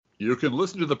You can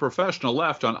listen to The Professional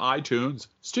Left on iTunes,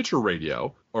 Stitcher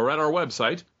Radio, or at our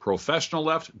website,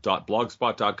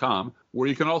 professionalleft.blogspot.com, where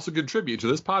you can also contribute to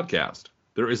this podcast.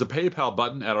 There is a PayPal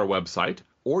button at our website,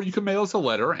 or you can mail us a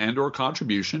letter and or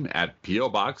contribution at P.O.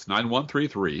 Box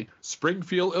 9133,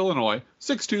 Springfield, Illinois,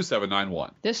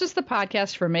 62791. This is the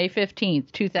podcast for May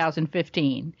 15th,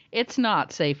 2015. It's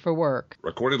not safe for work.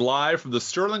 Recorded live from the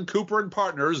Sterling Cooper and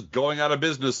Partners going out of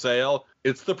business sale,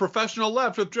 it's The Professional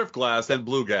Left with Driftglass and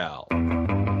Blue Gal.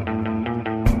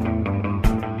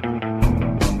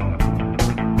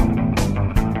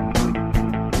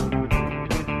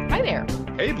 Hi there.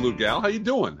 Hey, Blue Gal, how you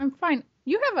doing? I'm fine.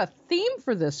 You have a theme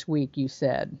for this week, you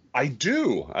said. I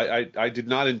do. I did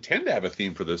not intend to have a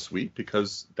theme for this week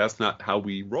because that's not how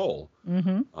we roll.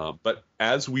 Mm-hmm. But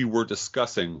as we were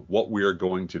discussing what we are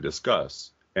going to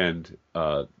discuss, and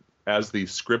as the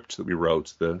script that we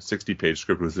wrote, the 60-page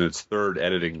script was in its third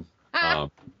editing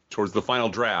towards the final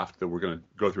draft that we're going to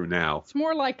go through now. It's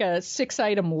more like a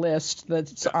 6-item list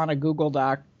that's on a Google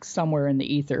Doc somewhere in the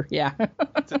ether. Yeah.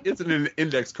 It's an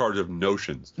index card of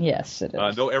notions. Yes, it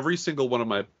is. Though every single one of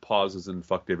my pauses and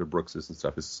fuck David Brooks's and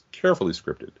stuff is carefully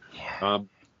scripted. Yeah.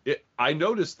 I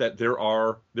noticed that there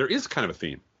is kind of a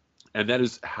theme, and that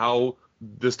is how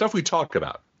the stuff we talk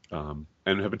about and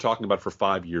have been talking about for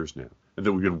 5 years now, and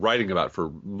that we've been writing about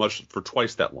for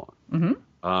twice that long.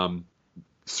 Mm-hmm.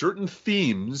 Certain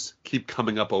themes keep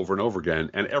coming up over and over again,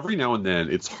 and every now and then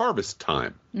it's harvest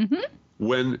time. Mm-hmm.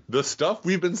 When the stuff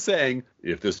we've been saying,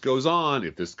 if this goes on,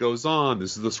 this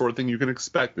is the sort of thing you can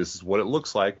expect. This is what it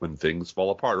looks like when things fall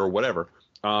apart or whatever.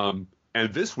 And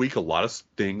this week, a lot of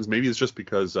things, maybe it's just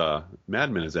because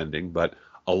Mad Men is ending, but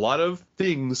a lot of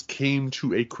things came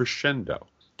to a crescendo,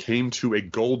 came to a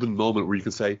golden moment where you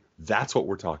can say, that's what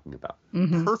we're talking about.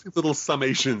 Mm-hmm. Perfect Little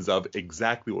summations of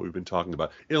exactly what we've been talking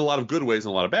about in a lot of good ways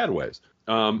and a lot of bad ways.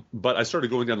 But I started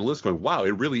going down the list going, wow,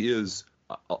 it really is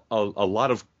a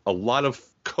lot of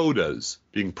codas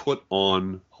being put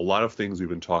on a lot of things we've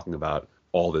been talking about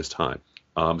all this time.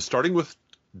 Starting with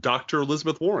Dr.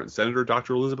 Elizabeth Warren, Senator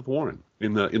Dr. Elizabeth Warren,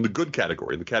 in the good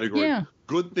category, in the category of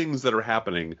good things that are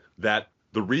happening, that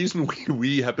the reason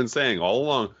we have been saying all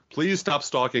along, please stop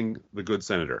stalking the good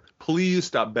senator. Please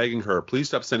stop begging her. Please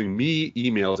stop sending me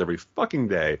emails every fucking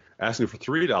day asking for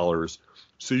 $3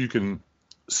 so you can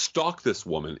stalk this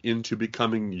woman into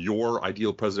becoming your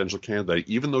ideal presidential candidate,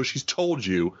 even though she's told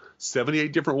you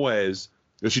 78 different ways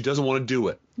that she doesn't want to do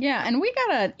it. Yeah, and we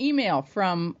got an email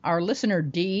from our listener,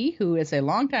 Dee, who is a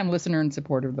longtime listener and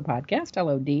supporter of the podcast.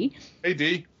 Hello, Dee. Hey,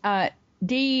 Dee.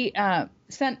 Dee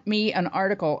sent me an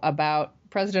article about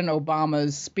President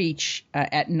Obama's speech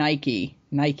at Nike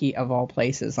of all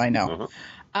places, I know.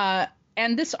 Uh-huh.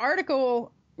 And this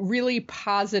article really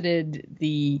posited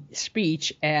the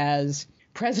speech as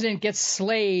president gets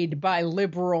slayed by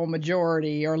liberal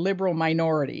majority or liberal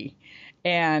minority.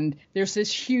 And there's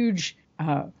this huge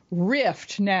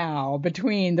rift now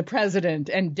between the president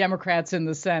and Democrats in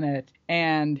the Senate,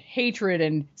 and hatred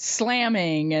and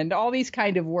slamming and all these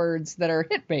kind of words that are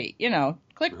hit bait,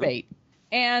 clickbait. Uh-huh.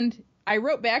 And I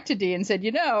wrote back to Dee and said,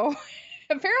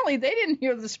 apparently they didn't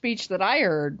hear the speech that I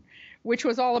heard, which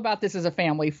was all about this is a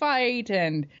family fight,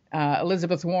 and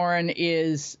Elizabeth Warren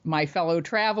is my fellow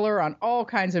traveler on all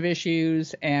kinds of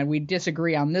issues, and we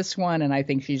disagree on this one, and I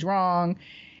think she's wrong,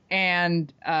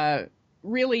 and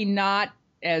really not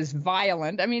as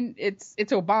violent. I mean, it's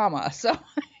Obama, so,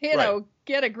 right.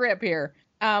 Get a grip here.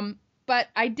 But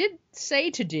I did say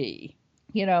to Dee,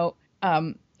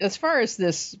 as far as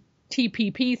this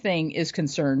TPP thing is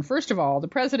concerned, first of all, the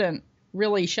president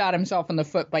really shot himself in the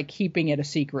foot by keeping it a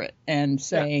secret and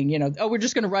saying, we're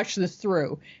just going to rush this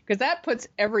through, because that puts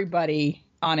everybody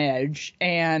on edge,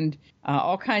 and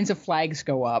all kinds of flags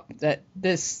go up that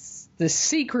the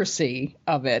secrecy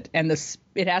of it and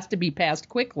it has to be passed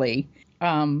quickly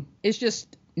is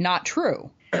just not true.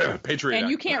 Patriot and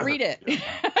Act. You can't read it. Yeah.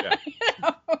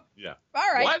 Yeah.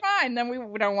 All right, what? Fine. Then we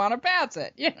don't want to pass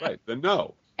it. Right. Then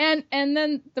no. And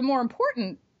then the more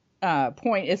important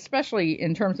point, especially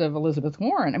in terms of Elizabeth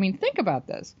Warren, I mean, think about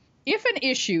this. If an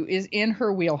issue is in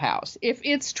her wheelhouse, if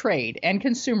it's trade and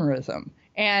consumerism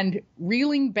and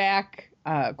reeling back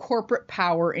corporate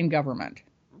power in government,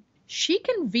 she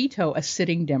can veto a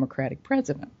sitting Democratic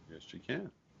president. Yes, she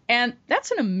can. And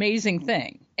that's an amazing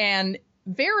thing and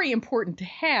very important to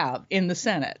have in the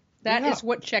Senate. That is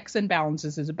what checks and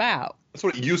balances is about. That's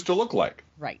what it used to look like.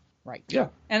 Right. Yeah.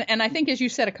 And I think, as you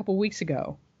said a couple weeks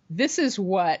ago, this is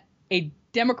what a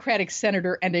Democratic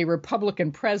senator and a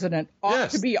Republican president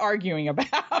ought to be arguing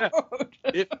about.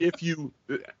 Yeah. If you,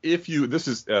 this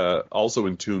is also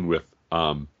in tune with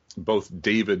both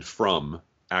David from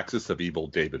Axis of Evil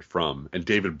David Frum and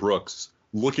David Brooks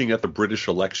looking at the British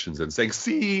elections and saying,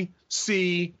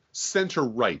 see,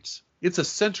 center-right. It's a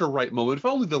center-right moment. If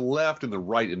only the left and the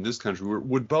right in this country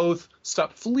would both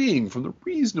stop fleeing from the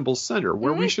reasonable center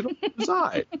where we should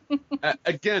reside.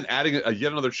 Again, adding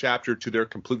yet another chapter to their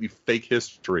completely fake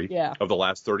history of the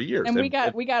last 30 years. And we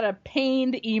got a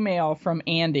pained email from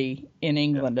Andy in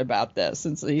England about this.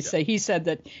 And so he said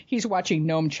that he's watching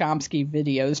Noam Chomsky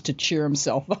videos to cheer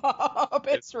himself up.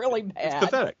 It's really bad. It's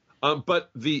pathetic.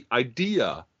 But the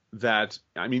idea that,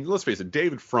 I mean, let's face it,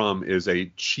 David Frum is a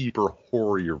cheaper,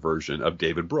 hoarier version of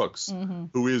David Brooks,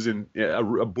 who is in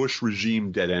a Bush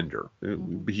regime dead-ender.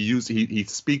 He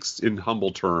speaks in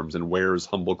humble terms and wears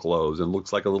humble clothes and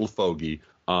looks like a little fogey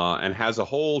and has a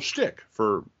whole shtick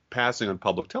for passing on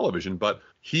public television, but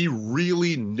he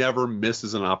really never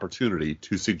misses an opportunity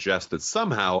to suggest that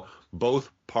somehow both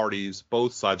parties,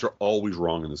 both sides are always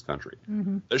wrong in this country.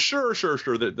 Sure,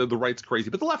 the right's crazy,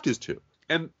 but the left is too.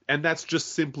 And that's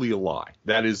just simply a lie.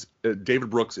 That is, David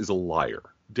Brooks is a liar.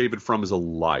 David Frum is a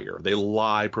liar. They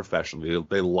lie professionally.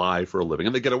 They lie for a living.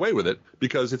 And they get away with it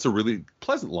because it's a really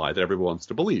pleasant lie that everyone wants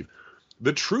to believe.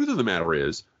 The truth of the matter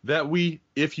is that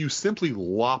if you simply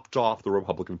lopped off the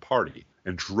Republican Party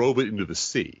and drove it into the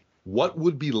sea, what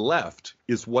would be left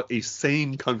is what a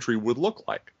sane country would look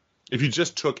like. If you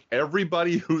just took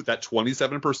everybody that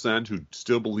 27% who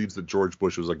still believes that George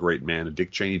Bush was a great man and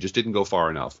Dick Cheney just didn't go far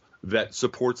enough, that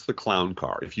supports the clown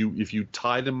car. If you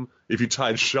tied Sheldon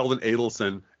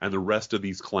Adelson and the rest of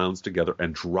these clowns together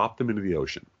and dropped them into the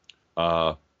ocean,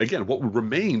 again, what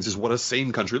remains is what a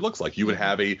sane country looks like. You would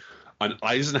have an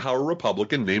Eisenhower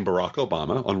Republican named Barack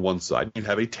Obama on one side. You'd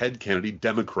have a Ted Kennedy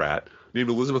Democrat named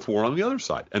Elizabeth Warren on the other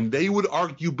side. And they would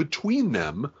argue between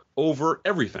them over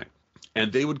everything.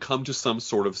 And they would come to some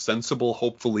sort of sensible,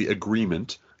 hopefully,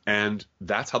 agreement. And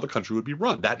that's how the country would be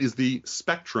run. That is the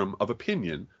spectrum of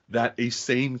opinion that a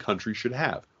sane country should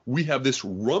have. We have this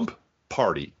rump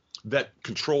party that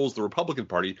controls the Republican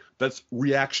Party that's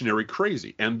reactionary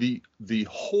crazy. And the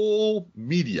whole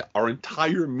media, our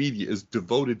entire media, is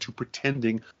devoted to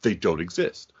pretending they don't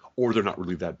exist, or they're not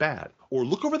really that bad, or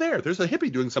look over there, there's a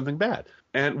hippie doing something bad.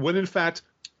 And when in fact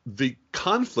the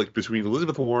conflict between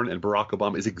Elizabeth Warren and Barack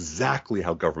Obama is exactly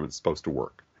how government's supposed to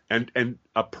work. And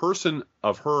a person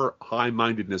of her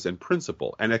high-mindedness and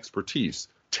principle and expertise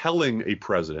telling a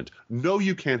president, no,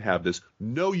 you can't have this.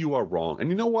 No, you are wrong. And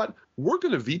you know what? We're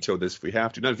going to veto this if we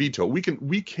have to. Not veto. We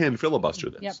can filibuster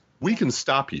this. Yep. We can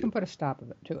stop you. We can put a stop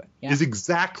to it. Yeah. Is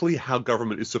exactly how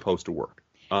government is supposed to work.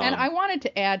 And I wanted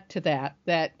to add to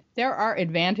that there are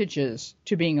advantages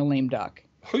to being a lame duck.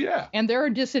 Oh, yeah. And there are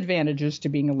disadvantages to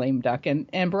being a lame duck. And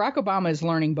Barack Obama is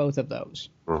learning both of those.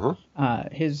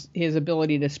 His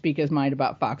ability to speak his mind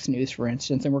about Fox News, for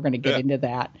instance, and we're going to get into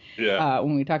that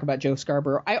when we talk about Joe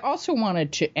Scarborough. I also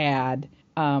wanted to add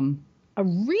a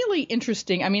really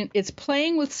interesting, I mean, it's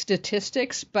playing with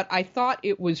statistics, but I thought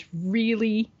it was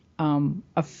really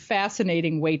a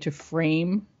fascinating way to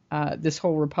frame this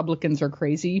whole Republicans are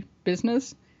crazy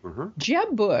business.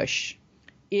 Jeb Bush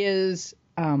is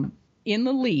in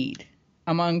the lead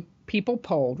among people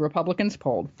polled, Republicans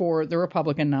polled, for the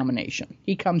Republican nomination.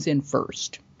 He comes in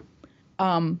first.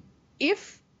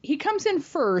 If he comes in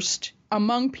first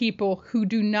among people who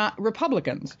do not,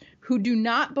 Republicans, who do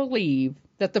not believe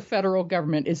that the federal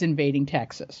government is invading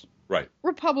Texas. Right.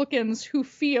 Republicans who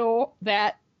feel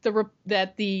that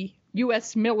the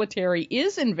U.S. military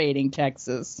is invading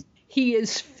Texas, he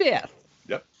is fifth.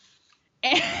 Yep.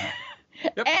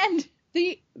 And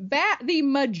the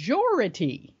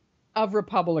majority of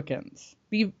Republicans,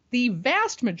 the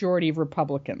vast majority of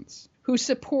Republicans who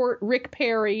support Rick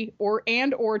Perry or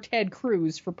Ted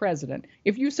Cruz for president,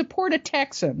 if you support a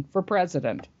Texan for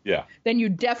president, then you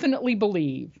definitely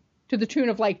believe, to the tune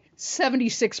of like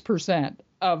 76%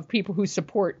 of people who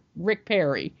support Rick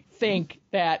Perry think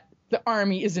that the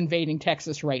Army is invading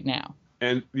Texas right now.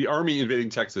 And the Army invading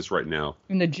Texas right now.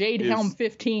 In the Jade Helm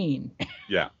 15.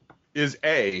 Is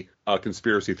A,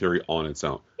 conspiracy theory on its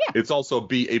own. Yeah. It's also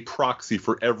B, a proxy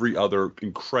for every other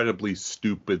incredibly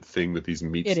stupid thing that these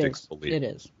meat sticks believe. It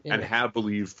is. Have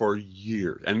believed for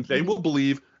years. And they will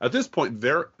believe, at this point,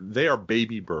 they are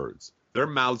baby birds. Their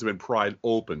mouths have been pried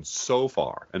open so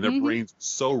far, and their brains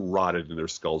so rotted in their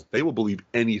skulls, they will believe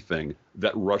anything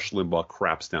that Rush Limbaugh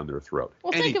craps down their throat.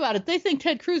 Well, think about it. They think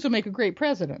Ted Cruz will make a great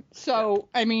president. So,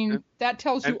 I mean, that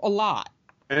tells you a lot.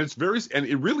 And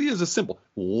it really is a simple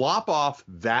lop off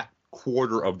that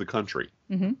quarter of the country,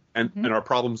 and our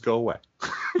problems go away.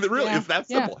 It's that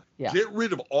simple. Yeah. Get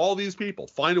rid of all these people.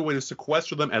 Find a way to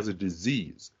sequester them as a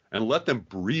disease and let them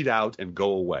breed out and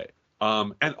go away.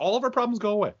 And all of our problems go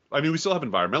away. I mean, we still have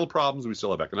environmental problems, we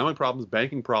still have economic problems,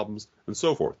 banking problems, and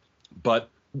so forth. But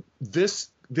this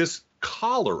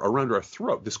collar around our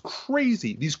throat, these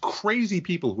crazy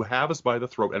people who have us by the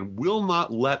throat and will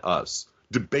not let us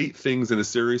debate things in a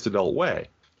serious adult way,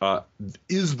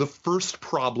 is the first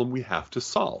problem we have to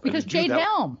solve. Because Jade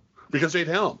Helm. Because Jade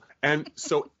Helm. And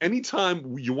so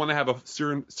anytime you want to have a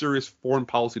serious foreign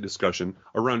policy discussion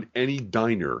around any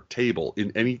diner table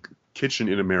in any kitchen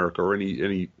in America or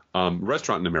any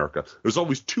restaurant in America, there's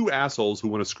always two assholes who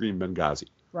want to scream Benghazi.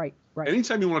 Right.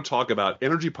 Anytime you want to talk about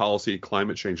energy policy,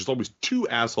 climate change, there's always two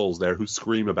assholes there who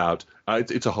scream about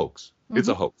it's a hoax. Mm-hmm. It's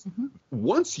a hoax. Mm-hmm.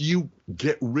 Once you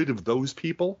get rid of those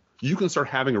people, you can start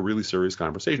having a really serious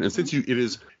conversation. And since it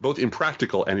is both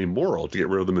impractical and immoral to get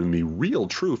rid of them in the real,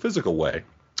 true, physical way,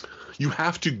 you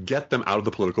have to get them out of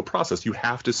the political process. You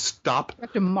have to stop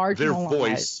their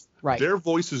voice. Right. Their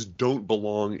voices don't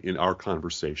belong in our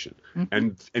conversation. Mm-hmm.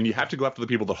 And you have to go after the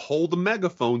people that hold the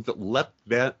megaphones that let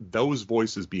those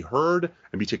voices be heard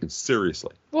and be taken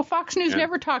seriously. Well, Fox News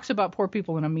never talks about poor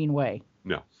people in a mean way.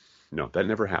 No, that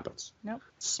never happens. Nope.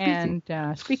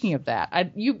 Speaking of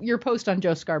that, your post on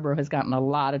Joe Scarborough has gotten a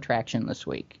lot of traction this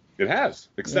week. It has,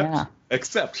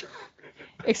 except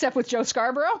with Joe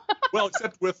Scarborough? Well,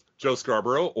 except with Joe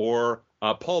Scarborough or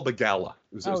Paul Begala.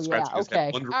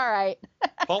 Okay. All right.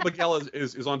 Paul Begala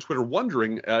is on Twitter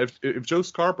wondering if Joe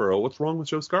Scarborough, what's wrong with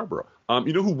Joe Scarborough?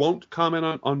 You know who won't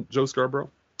comment on Joe Scarborough?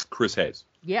 Chris Hayes.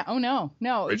 Yeah. Oh, no.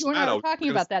 You and I were talking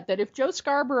about that if Joe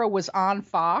Scarborough was on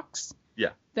Fox,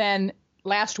 then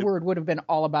Last Word would have been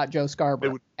all about Joe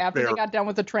Scarborough. After they got done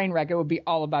with the train wreck, it would be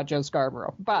all about Joe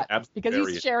Scarborough. But because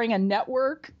he's sharing a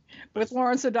network with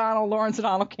Lawrence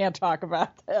O'Donnell can't talk about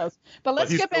this. But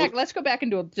let's get back. Let's go back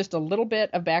into just a little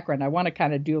bit of background. I want to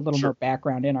kind of do a little more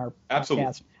background in our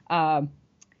podcast.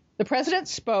 The president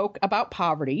spoke about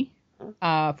poverty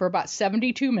for about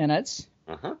 72 minutes.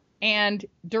 Uh-huh. And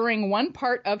during one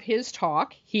part of his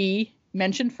talk, he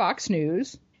mentioned Fox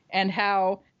News and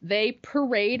how they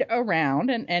parade around,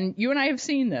 and you and I have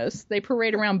seen this, they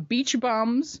parade around beach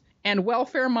bums and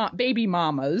welfare baby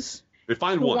mamas who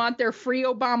want their free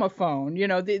Obama phone. You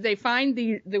know, they find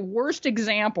the worst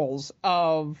examples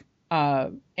of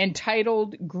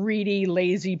entitled, greedy,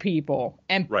 lazy people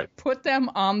and put them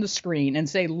on the screen and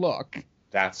say, look,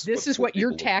 this is what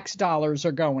your tax dollars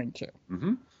are going to.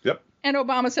 Mm-hmm. Yep. And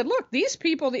Obama said, look, these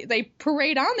people, they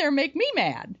parade on there make me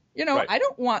mad. You know, I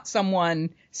don't want someone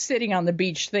sitting on the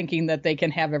beach thinking that they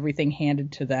can have everything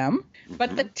handed to them. Mm-hmm.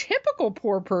 But the typical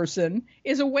poor person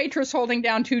is a waitress holding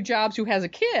down two jobs who has a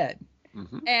kid.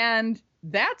 Mm-hmm. And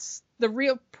that's the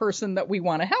real person that we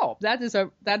want to help. That's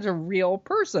a real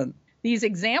person. These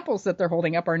examples that they're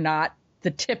holding up are not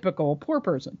the typical poor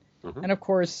person. Mm-hmm. And, of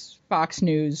course, Fox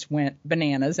News went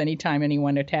bananas anytime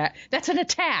anyone attacked. That's an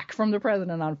attack from the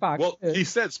president on Fox News. Well, he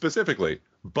said specifically,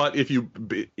 but if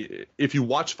you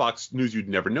watch Fox News, you'd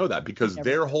never know that because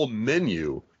their whole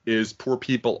menu is poor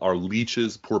people are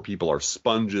leeches, poor people are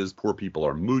sponges, poor people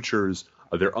are moochers,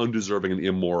 they're undeserving and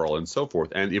immoral and so forth.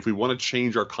 And if we want to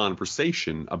change our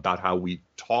conversation about how we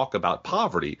talk about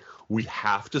poverty, we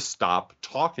have to stop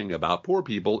talking about poor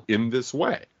people in this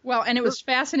way. Well, and it was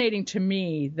fascinating to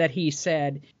me that he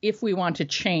said, if we want to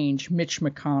change Mitch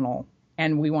McConnell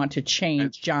and we want to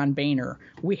change John Boehner,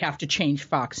 we have to change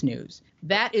Fox News.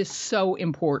 That is so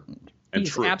important.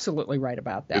 He's absolutely right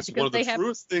about that. It's because they have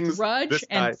Drudge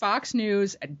and Fox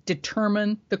News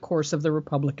determine the course of the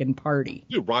Republican Party.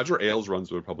 Dude, Roger Ailes runs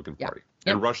the Republican Party.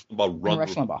 Yep. And Rush Limbaugh runs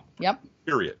Rush Limbaugh. Yep.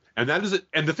 Period. And that is it.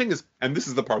 And the thing is, and this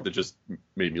is the part that just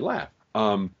made me laugh,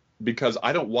 because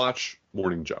I don't watch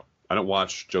Morning Joe. I don't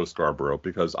watch Joe Scarborough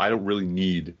because I don't really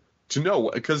need to know.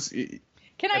 Because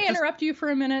can I interrupt you for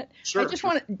a minute? Sure. I just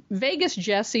want to, Vegas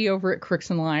Jessie over at Crooks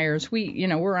and Liars.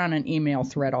 We're on an email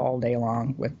thread all day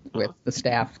long with the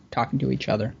staff talking to each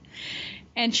other.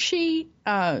 And she,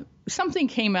 something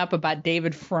came up about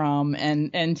David Frum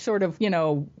and sort of,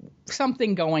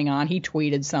 something going on. He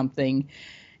tweeted something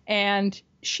and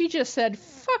she just said,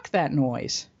 fuck that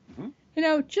noise.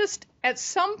 Mm-hmm. Just at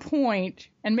some point,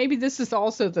 and maybe this is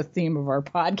also the theme of our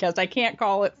podcast, I can't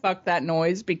call it fuck that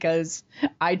noise because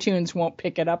iTunes won't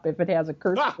pick it up if it has a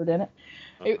curse word in it.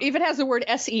 If it has the word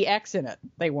sex in it,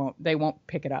 they won't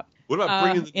pick it up. What about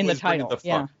bringing the in noise, the title? The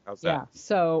fuck? How's that? Yeah.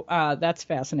 So that's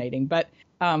fascinating. But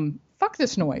fuck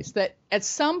this noise. That at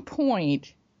some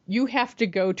point you have to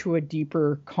go to a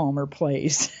deeper, calmer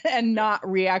place and not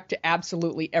react to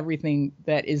absolutely everything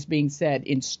that is being said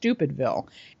in Stupidville.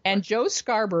 And Joe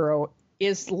Scarborough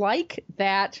is like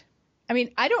that. I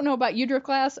mean, I don't know about you, Drift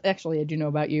Glass. Actually, I do know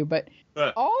about you. But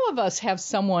all of us have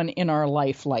someone in our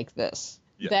life like this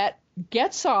that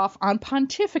gets off on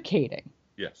pontificating.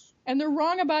 Yes. And they're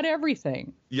wrong about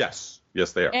everything. Yes.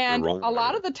 Yes, they are. And they're wrong a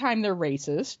lot of the time they're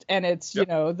racist, and it's, you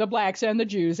know, the blacks and the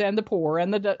Jews and the poor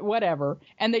and the whatever,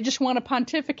 and they just want to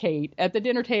pontificate at the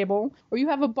dinner table, or you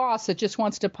have a boss that just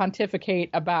wants to pontificate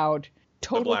about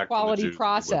total quality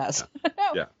process.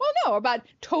 Yeah. Well, no, about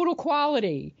total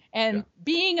quality and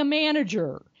being a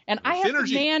manager. And I have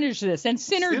to manage this and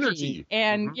synergy.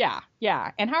 And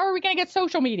yeah. And how are we going to get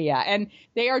social media? And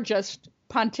they are just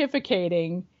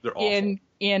pontificating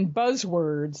in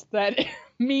buzzwords that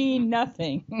mean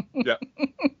nothing. Yep.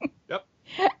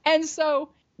 And so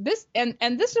this and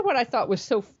this is what I thought was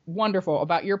so wonderful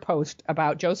about your post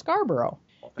about Joe Scarborough,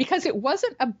 because it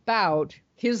wasn't about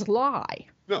his lie.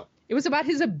 No. It was about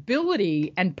his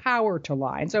ability and power to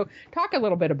lie. And so talk a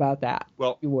little bit about that.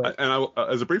 Well, you would. And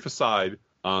as a brief aside,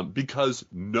 because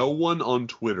no one on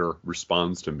Twitter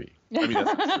responds to me. I mean,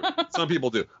 that's not true. Some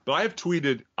people do. But I have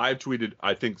tweeted, I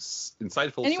think,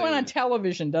 insightful. Anyone on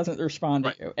television doesn't respond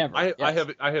to you, ever. I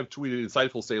have tweeted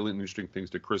insightful, salient, and interesting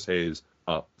things to Chris Hayes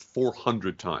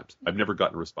 400 times. I've never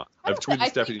gotten a response. I've tweeted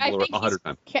Stephanie Miller 100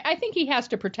 times. I think he has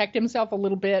to protect himself a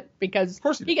little bit because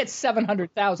he gets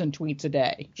 700,000 tweets a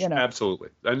day. You know? Absolutely.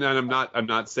 And I'm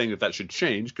not saying that should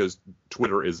change, because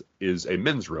Twitter is a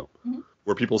men's room. Mm-hmm.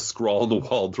 Where people scrawl on the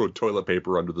wall and throw toilet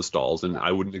paper under the stalls, and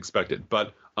I wouldn't expect it.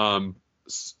 But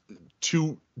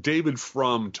to David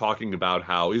Frum talking about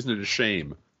how, isn't it a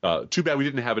shame? Too bad we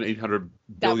didn't have an $800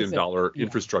 billion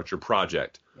infrastructure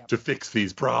project to fix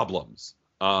these problems.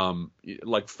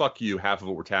 Like, fuck you, half of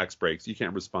it were tax breaks. You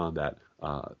can't respond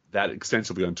that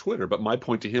extensively on Twitter. But my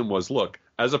point to him was, look,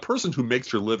 as a person who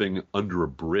makes your living under a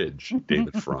bridge,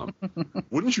 David Frum,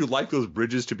 wouldn't you like those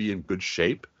bridges to be in good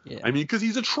shape? Yeah. I mean, because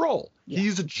he's a troll. Yeah.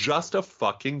 He's just a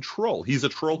fucking troll. He's a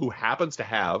troll who happens to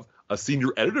have a senior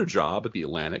editor job at The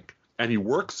Atlantic, and he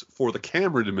works for the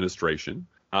Cameron administration.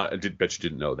 I bet you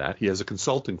didn't know that. He has a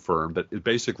consulting firm that is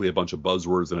basically a bunch of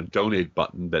buzzwords and a donate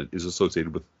button that is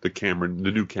associated with the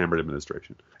new Cameron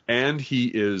administration. And he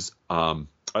is an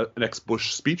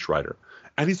ex-Bush speechwriter.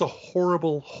 And he's a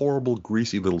horrible, horrible,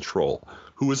 greasy little troll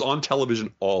who is on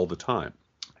television all the time.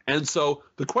 And so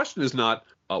the question is not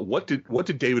what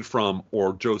did David Frum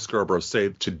or Joe Scarborough say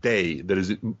today that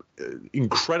is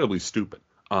incredibly stupid.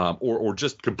 Or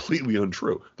just completely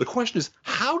untrue. The question is,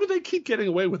 how do they keep getting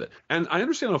away with it? And I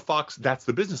understand on Fox, that's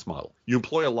the business model. You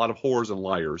employ a lot of whores and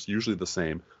liars, usually the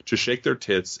same, to shake their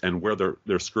tits and wear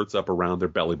their skirts up around their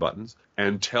belly buttons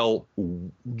and tell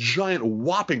giant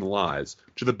whopping lies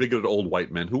to the bigoted old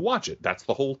white men who watch it. That's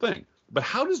the whole thing. But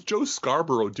how does Joe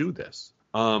Scarborough do this?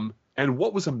 And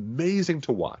what was amazing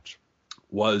to watch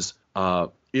was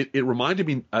it reminded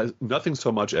me nothing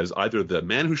so much as either The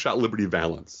Man Who Shot Liberty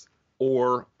Valance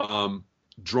or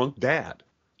Drunk Dad,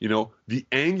 the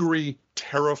angry,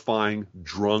 terrifying,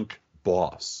 drunk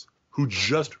boss who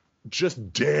just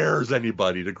dares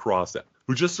anybody to cross it,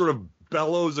 who just sort of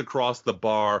bellows across the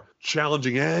bar,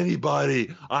 challenging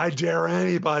anybody. I dare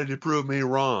anybody to prove me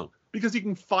wrong, because he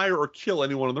can fire or kill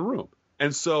anyone in the room.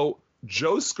 And so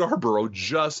Joe Scarborough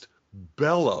just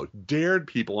dared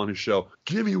people on his show.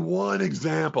 Give me one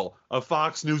example of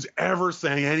Fox News ever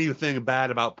saying anything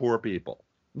bad about poor people.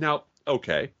 Now,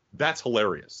 okay, that's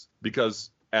hilarious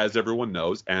because, as everyone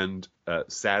knows, and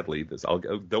sadly, I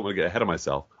don't want to get ahead of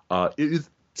myself,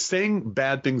 saying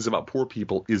bad things about poor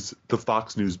people is the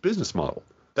Fox News business model.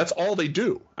 That's all they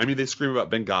do. I mean, they scream about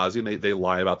Benghazi, and they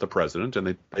lie about the president,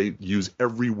 and they use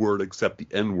every word except the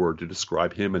N-word to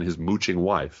describe him and his mooching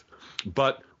wife.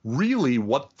 But really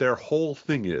what their whole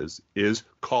thing is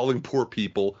calling poor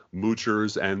people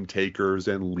moochers and takers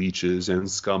and leeches and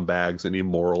scumbags and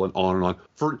immoral and on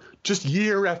for just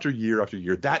year after year after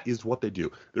year. That is what they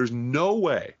do. There's no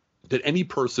way that any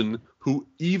person who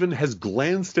even has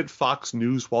glanced at Fox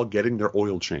News while getting their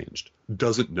oil changed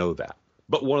doesn't know that.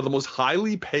 But one of the most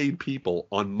highly paid people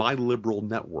on my liberal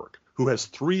network, who has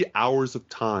 3 hours of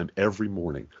time every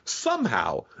morning,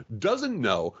 somehow doesn't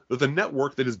know that the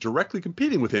network that is directly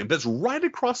competing with him, that's right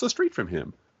across the street from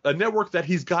him, a network that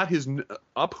he's got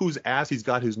up whose ass he's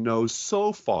got his nose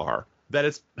so far that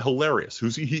it's hilarious,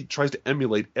 he tries to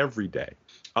emulate every day,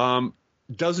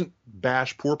 doesn't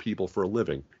bash poor people for a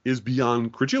living, is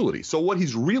beyond credulity. So what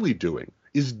he's really doing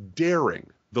is daring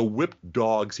the whipped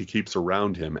dogs he keeps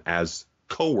around him as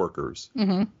co-workers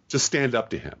to stand up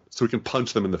to him so he can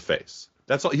punch them in the face.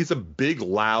 That's all. He's a big,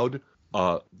 loud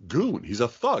goon. He's a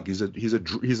thug. He's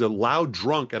a loud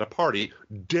drunk at a party,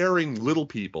 daring little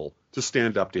people to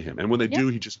stand up to him. And when they do,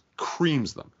 he just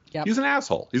creams them. Yep. He's an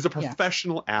asshole. He's a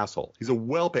professional asshole. He's a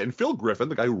well-paid. And Phil Griffin,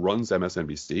 the guy who runs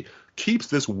MSNBC, keeps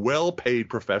this well-paid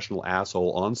professional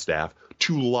asshole on staff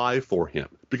to lie for him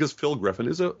because Phil Griffin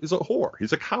is a whore.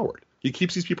 He's a coward. He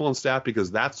keeps these people on staff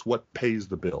because that's what pays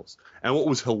the bills. And what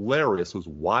was hilarious was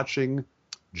watching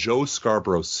Joe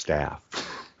Scarborough's staff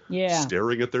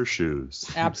staring at their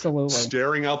shoes. Absolutely.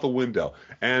 Staring out the window.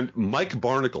 And Mike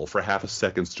Barnacle, for half a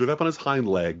second, stood up on his hind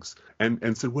legs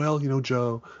and said, well, you know,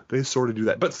 Joe, they sort of do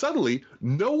that. But suddenly,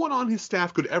 no one on his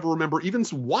staff could ever remember even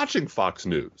watching Fox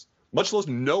News, much less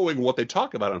knowing what they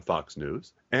talk about on Fox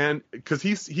News. And because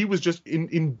he was just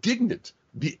indignant.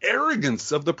 The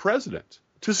arrogance of the president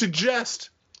to suggest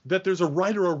that there's a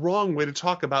right or a wrong way to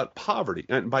talk about poverty.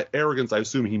 And by arrogance, I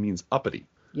assume he means uppity.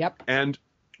 Yep. And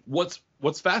what's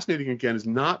fascinating, again, is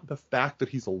not the fact that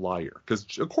he's a liar,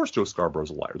 because, of course, Joe Scarborough's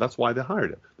a liar. That's why they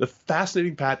hired him. The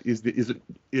fascinating fact is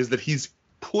that he's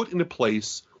put in a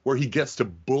place where he gets to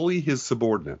bully his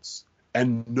subordinates,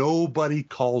 and nobody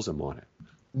calls him on it.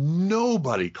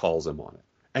 Nobody calls him on it.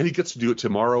 And he gets to do it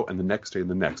tomorrow and the next day and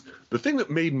the next. The thing that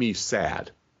made me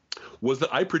sad was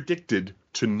that I predicted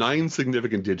to 9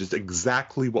 significant digits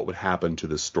exactly what would happen to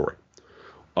this story.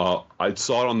 I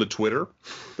saw it on the Twitter.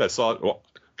 I saw it. Well,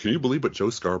 can you believe what Joe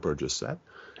Scarborough just said?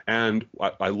 And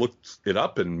I looked it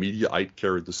up, and Mediaite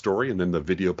carried the story, and then the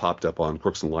video popped up on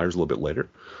Crooks and Liars a little bit later.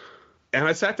 And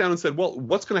I sat down and said, well,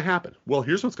 what's going to happen? Well,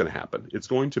 here's what's going to happen. It's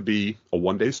going to be a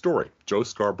one-day story. Joe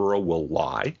Scarborough will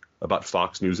lie about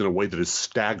Fox News in a way that is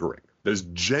staggering, that is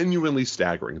genuinely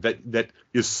staggering, that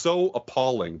is so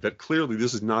appalling that clearly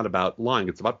this is not about lying.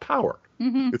 It's about power.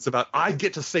 Mm-hmm. It's about, I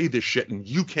get to say this shit and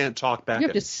you can't talk back. You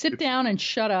have to sit down and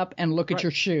shut up and look at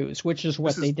your shoes, which is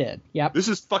what they did. Yep. This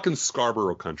is fucking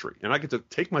Scarborough country. And I get to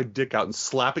take my dick out and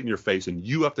slap it in your face, and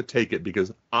you have to take it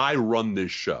because I run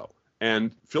this show.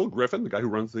 And Phil Griffin, the guy who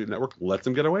runs the network, lets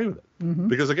him get away with it. Mm-hmm.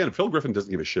 Because, again, Phil Griffin doesn't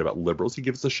give a shit about liberals. He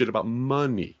gives a shit about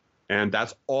money. And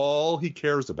that's all he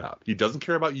cares about. He doesn't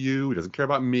care about you. He doesn't care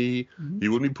about me. Mm-hmm. He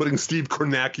wouldn't be putting Steve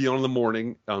Kornacki on in the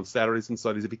morning on Saturdays and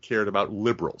Sundays if he cared about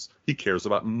liberals. He cares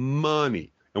about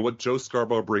money. And what Joe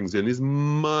Scarborough brings in is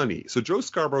money. So Joe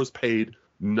Scarborough's paid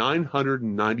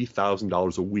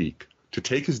 $990,000 a week to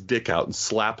take his dick out and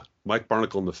slap Mike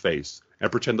Barnacle in the face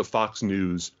and pretend that Fox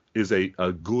News is a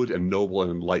good and noble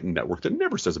and enlightened network that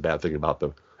never says a bad thing about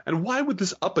them. And why would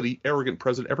this uppity, arrogant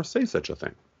president ever say such a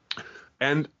thing?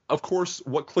 And, of course,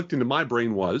 what clicked into my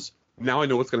brain was, now I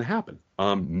know what's going to happen.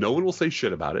 No one will say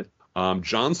shit about it.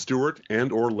 Jon Stewart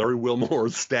and or Larry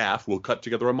Wilmore's staff will cut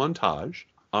together a montage.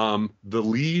 The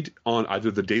lead on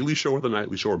either The Daily Show or The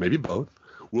Nightly Show, or maybe both,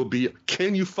 will be,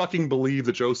 can you fucking believe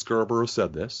that Joe Scarborough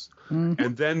said this? Mm-hmm.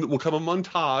 And then will come a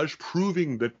montage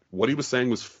proving that what he was saying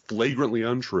was flagrantly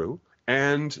untrue.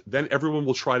 And then everyone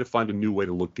will try to find a new way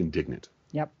to look indignant.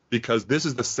 Yep. Because this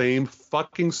is the same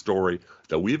fucking story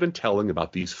that we've been telling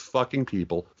about these fucking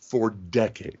people for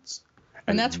decades.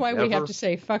 And that's why we have to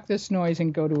say, fuck this noise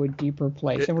and go to a deeper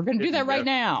place. And we're going to do that right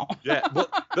now. Yeah. Well,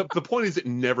 the point is it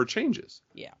never changes.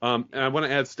 Yeah. And I want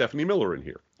to add Stephanie Miller in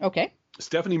here. Okay.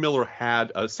 Stephanie Miller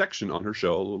had a section on her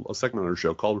show, a segment on her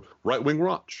show called Right Wing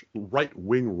Watch.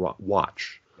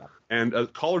 Yep. And a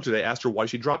caller today asked her why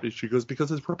she dropped it. She goes,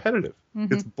 because it's repetitive.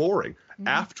 Mm-hmm. It's boring. Mm-hmm.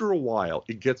 After a while,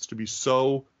 it gets to be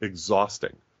so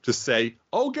exhausting to say,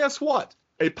 oh, guess what?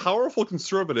 A powerful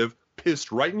conservative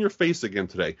pissed right in your face again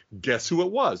today. Guess who it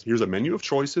was? Here's a menu of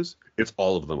choices. It's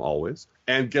all of them always.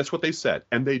 And guess what they said?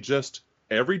 And they just,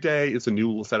 every day it's a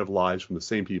new set of lies from the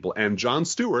same people. And Jon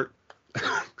Stewart,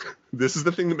 this is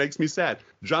the thing that makes me sad.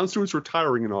 Jon Stewart's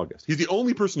retiring in August. He's the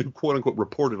only person who, quote unquote,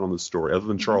 reported on this story other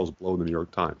than Charles Blow in the New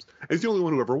York Times. And he's the only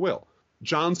one who ever will.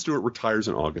 Jon Stewart retires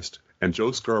in August, and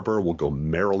Joe Scarborough will go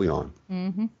merrily on.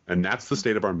 Mm-hmm. And that's the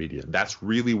state of our media. That's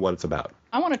really what it's about.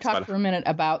 I want to talk for a minute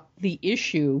about the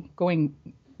issue, going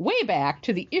way back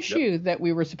to the issue that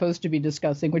we were supposed to be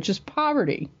discussing, which is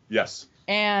poverty. Yes.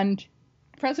 And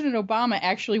President Obama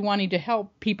actually wanting to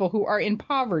help people who are in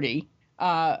poverty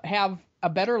have a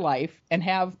better life and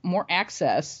have more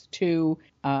access to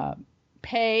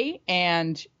pay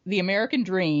and the American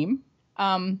dream.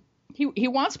 He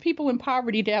wants people in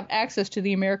poverty to have access to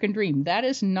the American dream. That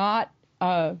is not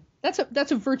that's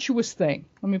a virtuous thing.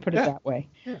 Let me put it that way.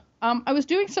 Yeah. I was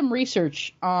doing some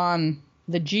research on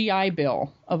the GI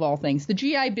Bill, of all things, the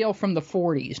GI Bill from the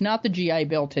 40s, not the GI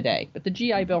Bill today, but the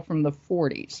GI Bill from the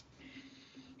 40s.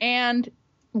 And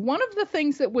one of the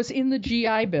things that was in the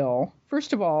GI Bill,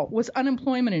 first of all, was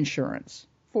unemployment insurance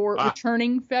for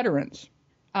returning veterans.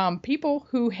 People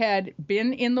who had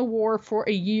been in the war for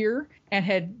a year and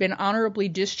had been honorably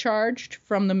discharged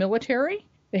from the military,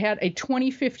 they had a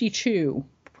 2052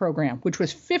 program, which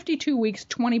was 52 weeks,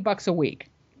 $20 a week,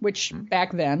 which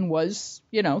back then was,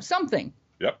 something.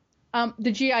 Yep.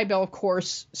 The GI Bill, of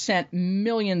course, sent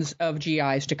millions of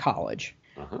GIs to college.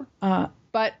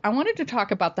 But I wanted to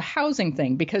talk about the housing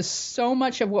thing because so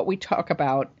much of what we talk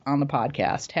about on the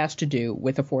podcast has to do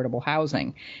with affordable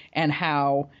housing and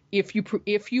how if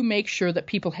you make sure that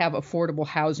people have affordable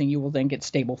housing, you will then get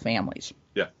stable families.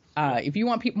 Yeah. If you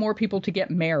want more people to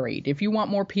get married, if you want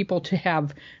more people to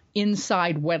have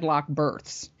inside wedlock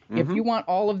births, if you want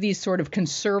all of these sort of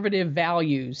conservative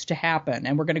values to happen,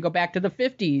 and we're going to go back to the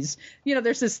 50s,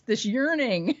 there's this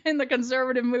yearning in the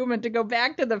conservative movement to go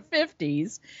back to the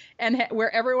 50s and where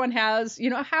everyone has,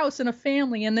 a house and a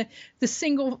family and the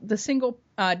single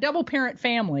double parent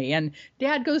family, and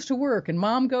dad goes to work and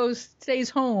mom stays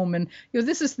home, and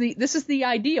this is the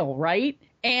ideal, right?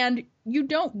 And you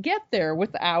don't get there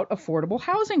without affordable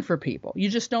housing for people. You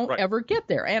just don't ever get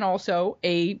there. And also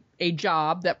a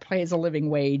job that pays a living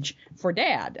wage for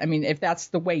dad. I mean, if that's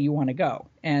the way you want to go.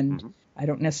 And I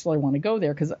don't necessarily want to go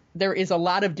there because there is a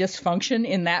lot of dysfunction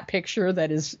in that picture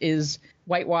that is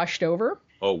whitewashed over.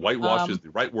 Oh, whitewash is the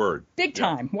right word. Big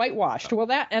time, whitewashed. Well,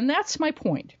 that's my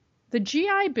point. The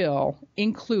GI Bill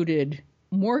included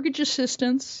mortgage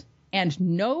assistance and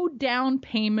no down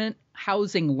payment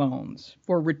housing loans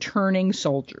for returning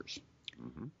soldiers.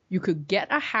 You could get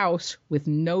a house with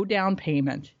no down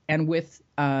payment and with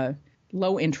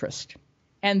low interest.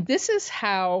 And this is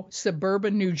how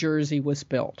suburban New Jersey was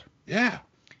built. Yeah.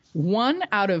 1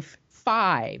 out of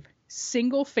 5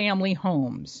 single-family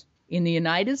homes in the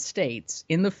United States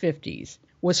in the 50s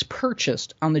was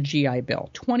purchased on the GI Bill,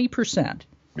 20%.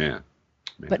 Man.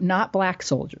 But not black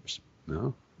soldiers.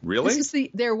 No.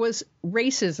 Really? There was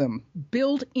racism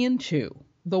built into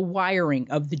the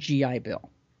wiring of the GI Bill.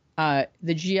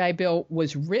 The GI Bill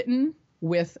was written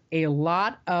with a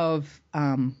lot of,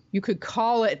 you could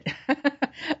call it,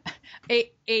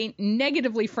 a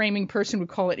negatively framing person would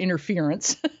call it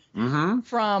interference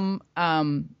from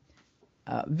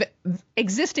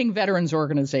existing veterans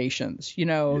organizations,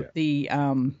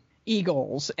 the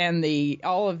Eagles and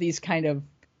all of these kind of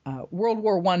World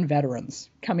War I veterans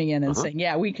coming in and saying,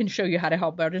 yeah, we can show you how to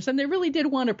help veterans. And they really did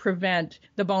want to prevent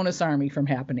the bonus army from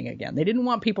happening again. They didn't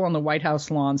want people on the White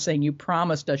House lawn saying, you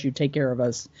promised us you'd take care of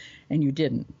us, and you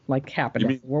didn't, like happened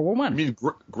in World War I. You mean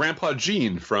Grandpa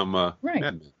Gene from Mad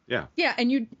Men. Yeah. Yeah,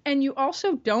 and you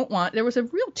also don't want – there was a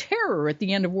real terror at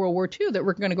the end of World War II that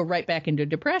we're going to go right back into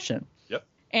depression. Yep.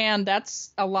 And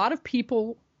that's – a lot of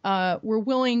people – were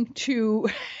willing to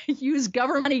use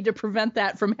government money to prevent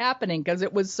that from happening because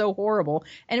it was so horrible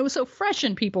and it was so fresh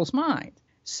in people's minds.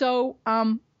 So,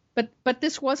 but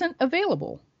this wasn't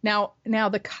available. Now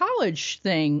the college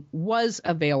thing was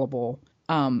available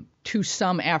to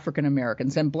some African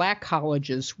Americans, and black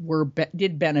colleges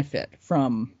did benefit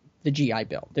from the GI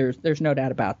Bill. There's no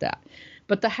doubt about that.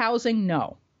 But the housing,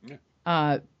 no.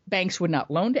 Yeah. Banks would not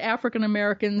loan to African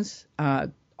Americans.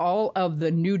 All of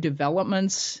the new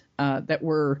developments that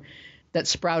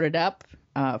sprouted up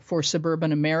for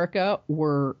suburban America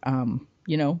were,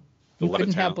 you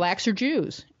couldn't have blacks or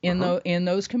Jews in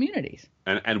those communities.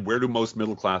 And where do most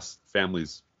middle class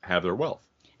families have their wealth?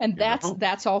 And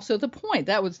that's also the point.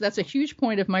 That's a huge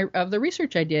point of the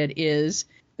research I did is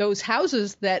those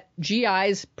houses that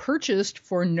GIs purchased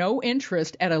for no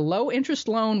interest at a low interest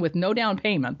loan with no down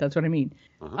payment. That's what I mean.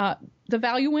 The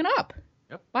value went up.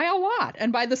 Yep. By a lot.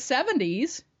 And by the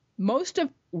 70s, most of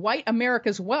white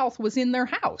America's wealth was in their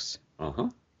house.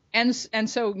 And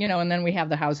so, and then we have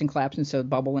the housing collapse and so the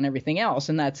bubble and everything else.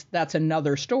 And that's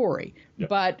another story. Yep.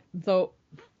 But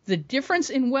the difference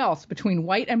in wealth between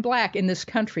white and black in this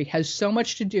country has so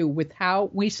much to do with how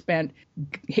we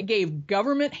gave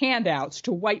government handouts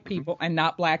to white people and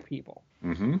not black people.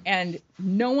 And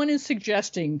no one is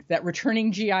suggesting that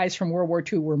returning GIs from World War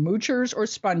II were moochers or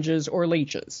sponges or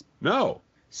leeches. No.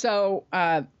 So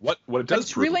what it does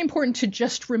it's really important to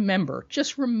just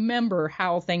remember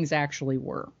how things actually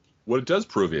were. What it does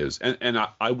prove is, and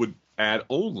I would add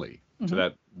only to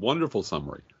that wonderful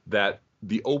summary, that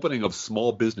the opening of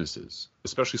small businesses,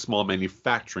 especially small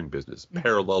manufacturing business,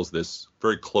 parallels this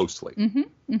very closely.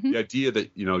 The idea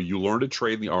that, you learned a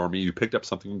trade in the Army, you picked up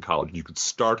something in college, you could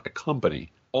start a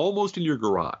company almost in your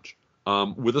garage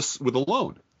with a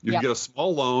loan. You can get a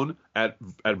small loan at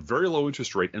very low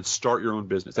interest rate and start your own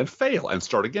business and fail and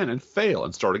start again and fail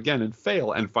and start again and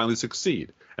fail and finally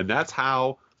succeed. And that's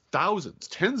how thousands,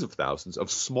 tens of thousands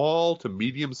of small to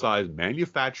medium-sized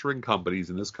manufacturing companies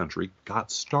in this country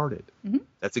got started.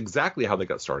 That's exactly how they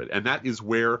got started. And that is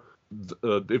where,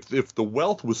 if the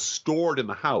wealth was stored in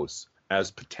the house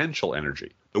as potential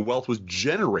energy, The wealth was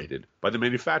generated by the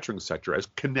manufacturing sector as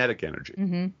kinetic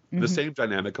energy. The same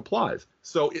dynamic applies.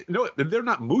 So, no, they're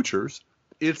not moochers.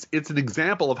 It's an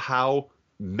example of how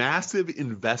massive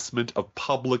investment of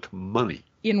public money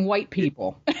in white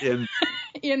people. In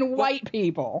white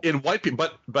people. In white people.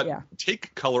 But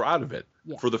take color out of it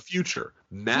for the future.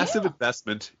 Massive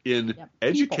investment in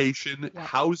education,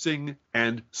 housing,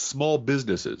 and small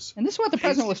businesses. And this is what the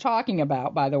president was talking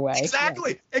about, by the way.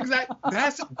 Exactly.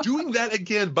 That's doing that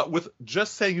again, but with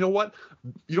just saying, you know what?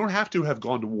 You don't have to have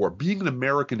gone to war. Being an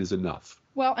American is enough.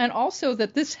 Well, and also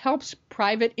that this helps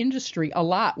private industry a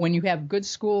lot when you have good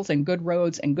schools and good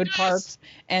roads and good parks.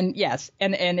 And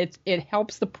it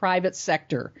helps the private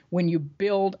sector when you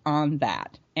build on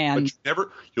that. And but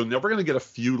you're never going to get a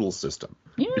feudal system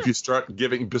if you start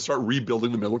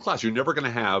rebuilding the middle class. You're never going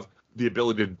to have the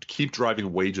ability to keep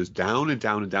driving wages down and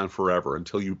down and down forever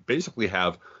until you basically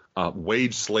have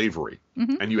wage slavery,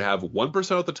 and you have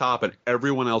 1% at the top and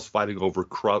everyone else fighting over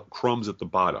crumbs at the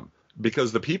bottom.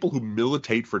 Because the people who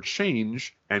militate for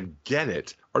change and get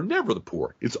it are never the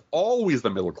poor. It's always the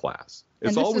middle class.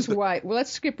 And this is why. Well, let's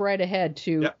skip right ahead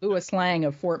to Louis Lang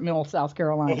of Fort Mill, South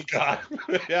Carolina. Oh, God.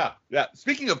 Yeah.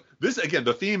 Speaking of this, again,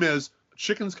 the theme is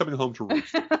chickens coming home to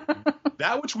roost.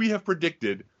 That which we have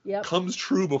predicted comes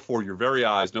true before your very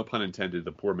eyes. No pun intended.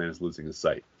 The poor man is losing his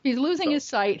sight. He's losing his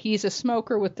sight. He's a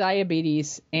smoker with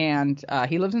diabetes, and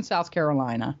he lives in South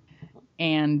Carolina.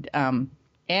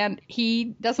 And he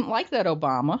doesn't like that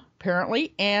Obama,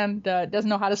 apparently, and doesn't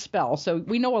know how to spell. So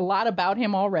we know a lot about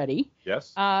him already.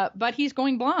 Yes. But he's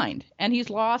going blind, and he's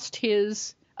lost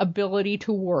his ability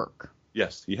to work.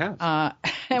 Yes, he has.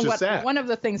 And one of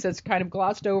the things that's kind of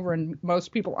glossed over and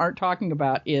most people aren't talking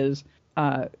about is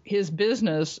his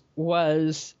business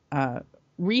was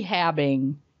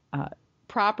rehabbing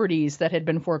properties that had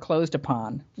been foreclosed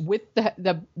upon. With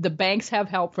the banks have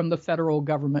help from the federal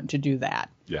government to do that.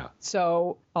 Yeah.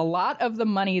 So a lot of the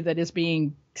money that is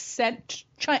being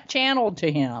channeled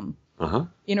to him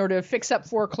in order to fix up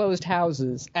foreclosed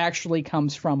houses actually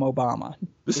comes from Obama.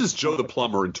 This is Joe the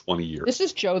plumber in 20 years. This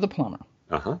is Joe the plumber.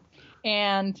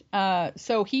 And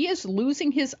so he is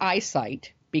losing his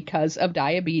eyesight because of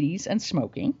diabetes and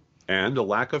smoking. And a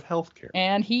lack of health care.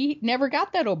 And he never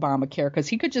got that Obamacare because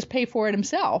he could just pay for it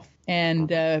himself and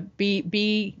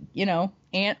be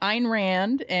Ayn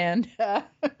Rand and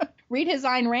read his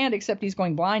Ayn Rand, except he's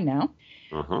going blind now.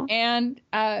 And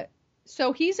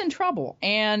so he's in trouble.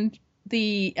 And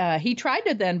he tried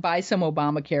to then buy some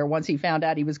Obamacare once he found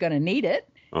out he was going to need it.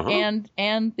 And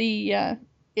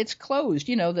it's closed.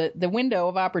 The window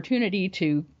of opportunity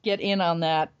to get in on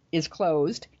that is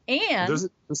closed. And there's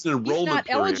an he's not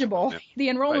eligible. The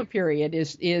enrollment period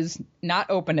is not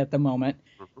open at the moment.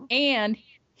 And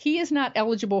he is not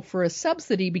eligible for a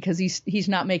subsidy because he's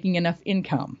not making enough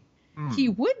income. He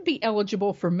would be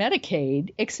eligible for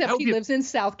Medicaid, except he lives in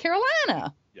South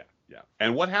Carolina. Yeah.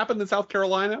 And what happened in South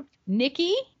Carolina?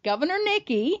 Governor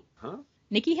Nikki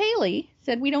Haley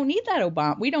said, we don't need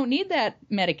that we don't need that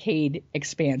Medicaid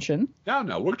expansion.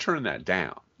 No, we're turning that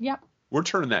down. Yep. We're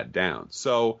turning that down.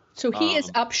 So he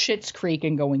is up Schitt's Creek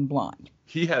and going blind.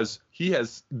 He has.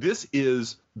 This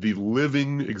is the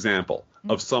living example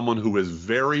of someone who has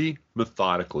very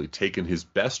methodically taken his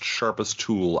best, sharpest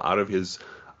tool out of his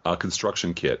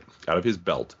construction kit, out of his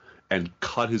belt, and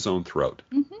cut his own throat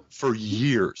for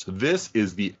years. This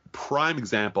is the prime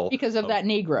example because of that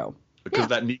Negro. Because of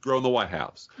that Negro in the White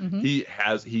House.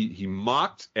 He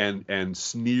mocked and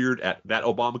sneered at that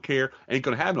Obamacare. Ain't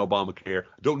going to have no Obamacare.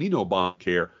 Don't need no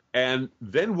Obamacare. And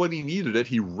then when he needed it,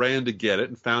 he ran to get it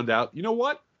and found out, you know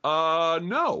what?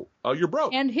 No, you're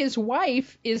broke. And his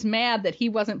wife is mad that he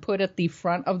wasn't put at the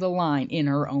front of the line, in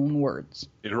her own words.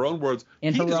 In her own words.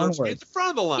 In her own words. At the front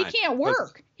of the line. He can't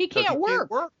work. He can't work.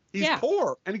 He's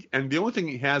poor. And the only thing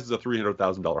he has is a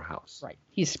 $300,000 house. Right.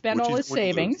 He spent all his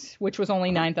savings, which was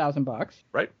only $9,000.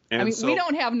 Right. And we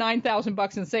don't have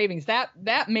 $9,000 in savings.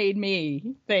 That made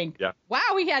me think,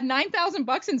 wow, he had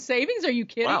 $9,000 in savings? Are you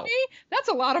kidding me? That's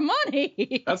a lot of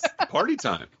money. That's party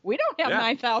time. We don't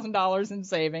have $9,000 in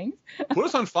savings. Put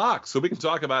us on Fox so we can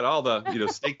talk about all the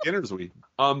steak dinners we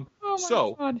Oh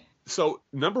my God. So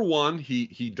number one,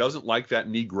 he doesn't like that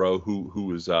Negro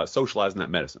who is socializing that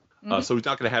medicine. So he's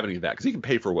not going to have any of that because he can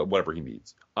pay for whatever he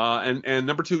needs. And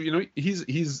number two,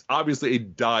 he's obviously a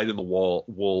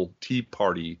dyed-in-the-wool Tea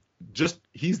Party.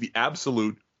 He's the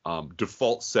absolute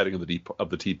default setting of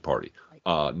the Tea Party.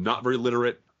 Not very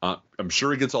literate, I'm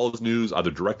sure he gets all his news either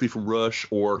directly from Rush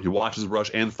or he watches Rush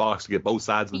and Fox to get both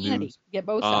sides of the news. Get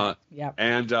both sides. Yeah.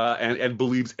 And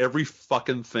believes every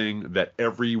fucking thing that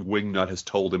every wingnut has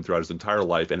told him throughout his entire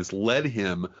life, and it's led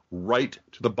him right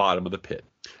to the bottom of the pit.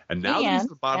 And now that he's at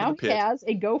the bottom of the pit, he has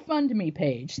a GoFundMe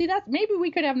page. See, that maybe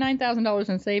we could have $9,000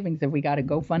 in savings if we got a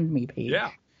GoFundMe page.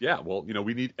 Yeah, well,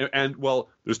 we need, and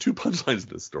there's two punchlines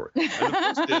to this story.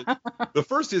 And the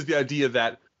first is the idea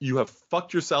that you have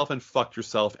fucked yourself, and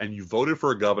you voted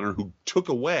for a governor who took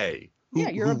away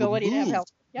your ability to have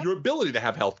health. Yep. Your ability to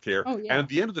have health care. Oh, yeah. And at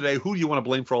the end of the day, who do you want to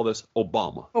blame for all this?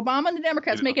 Obama and the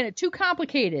Democrats making it too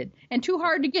complicated and too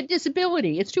hard to get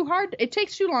disability. It's too hard. It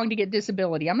takes too long to get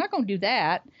disability. I'm not going to do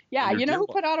that. Yeah, you know who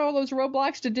put out all those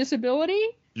roadblocks to disability?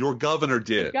 Your governor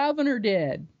did.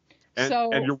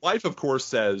 And your wife, of course,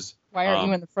 says, why aren't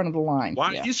you in the front of the line?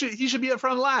 Why he should be at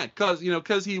front of the line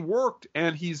because he worked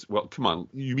and he's come on,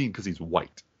 you mean because he's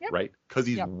white, right? Because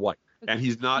he's white. And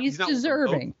he's not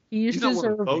deserving. He's not one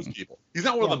of those people. He's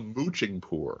not one of the mooching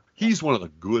poor. He's one of the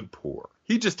good poor.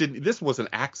 He just didn't. This was an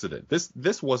accident.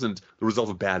 This wasn't the result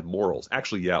of bad morals.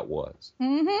 Actually, yeah, it was.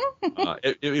 Mm-hmm.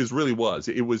 It really was.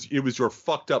 It was your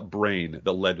fucked up brain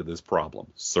that led to this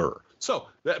problem, sir. So,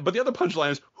 but the other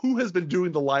punchline is, who has been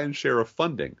doing the lion's share of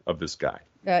funding of this guy?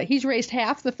 He's raised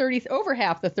over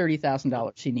half the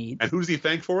 $30,000 he needs. And who does he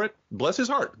thank for it? Bless his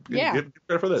heart. Yeah. Give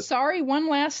credit for this. Sorry, one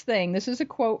last thing. This is a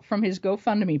quote from his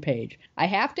GoFundMe page. I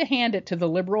have to hand it to the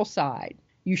liberal side.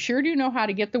 You sure do know how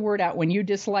to get the word out when you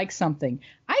dislike something.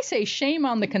 I say shame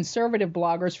on the conservative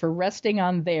bloggers for resting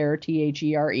on their,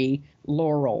 THERE,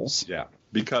 laurels. Yeah,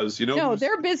 because, No,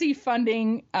 they're busy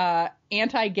funding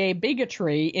anti-gay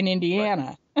bigotry in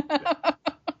Indiana. Right.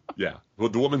 Yeah. Well,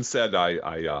 the woman said,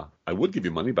 I would give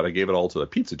you money, but I gave it all to the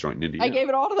pizza joint in Indiana. I gave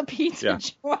it all to the pizza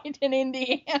joint in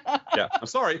Indiana. Yeah. I'm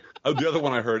sorry. The other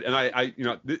one I heard, and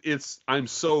I'm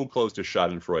so close to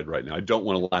Schadenfreude right now. I don't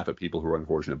want to laugh at people who are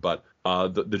unfortunate, but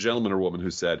the gentleman or woman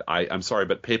who said, I'm sorry,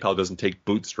 but PayPal doesn't take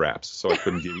bootstraps, so I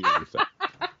couldn't give you anything.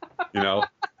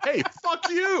 Hey, fuck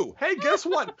you. Hey, guess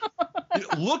what?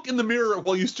 Look in the mirror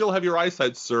while you still have your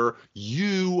eyesight, sir.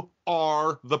 You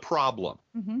are the problem.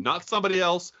 Mm-hmm. Not somebody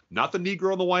else, not the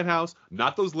Negro in the White House,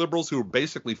 not those liberals who are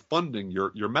basically funding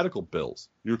your medical bills.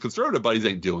 Your conservative buddies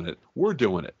ain't doing it. We're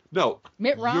doing it. No,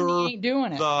 Mitt Romney ain't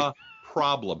doing it. The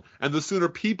problem. And the sooner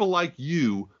people like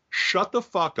you shut the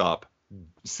fuck up,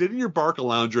 sit in your Barca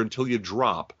lounger until you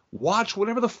drop, watch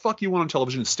whatever the fuck you want on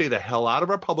television, stay the hell out of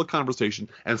our public conversation,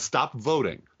 and stop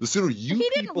voting. The sooner He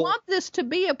didn't want this to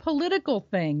be a political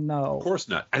thing, though. Of course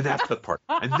not. And that's the part.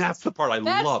 I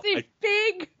love. That's the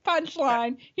big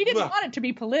punchline. He didn't want it to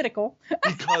be political.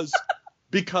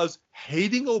 Because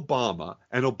hating Obama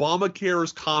and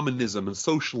Obamacare's communism and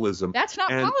socialism. That's not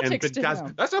politics to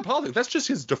him. That's not politics. That's just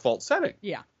his default setting.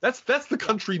 Yeah. That's the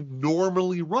country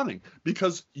normally running.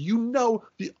 Because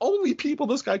the only people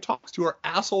this guy talks to are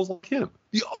assholes like him.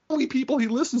 The only people he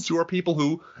listens to are people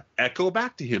who echo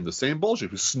back to him the same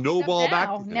bullshit, who snowball back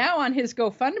to him. Now on his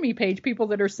GoFundMe page, people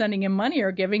that are sending him money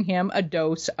are giving him a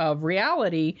dose of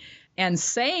reality and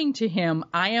saying to him,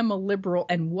 I am a liberal,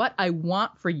 and what I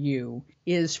want for you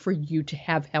is for you to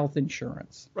have health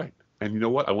insurance. Right. And you know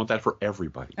what? I want that for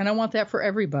everybody. And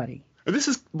And this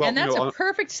is, and that's a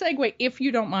perfect segue, if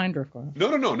you don't mind,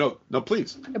 Driftglass. No,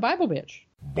 please. The Bible Bitch.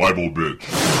 Bible Bitch.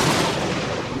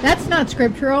 That's not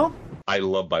scriptural. I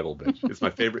love Bible Bitch. It's my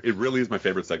favorite. It really is my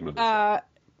favorite segment of the show.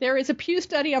 There is a Pew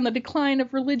study on the decline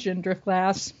of religion,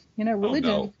 Driftglass.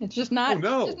 Religion, it's just not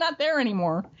there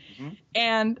anymore. Mm-hmm.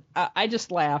 And I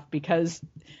just laugh because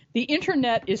the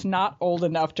internet is not old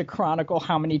enough to chronicle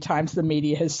how many times the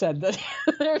media has said that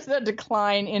there's a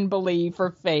decline in belief or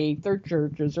faith or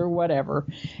churches or whatever.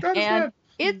 And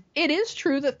it is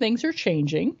true that things are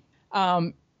changing.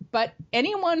 But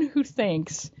anyone who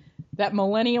thinks that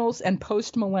millennials and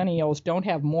post-millennials don't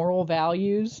have moral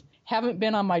values haven't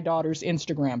been on my daughter's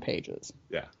Instagram pages.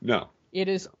 Yeah, no. It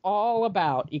is all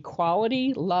about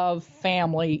equality, love,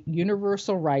 family,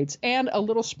 universal rights, and a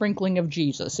little sprinkling of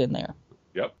Jesus in there.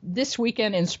 Yep. This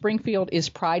weekend in Springfield is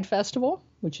Pride Festival,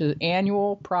 which is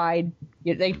annual Pride.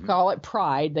 They call it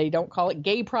Pride. They don't call it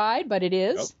Gay Pride, but it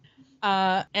is.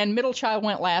 Yep. And Middle Child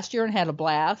went last year and had a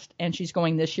blast, and she's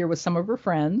going this year with some of her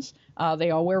friends.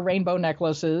 They all wear rainbow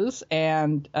necklaces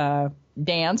and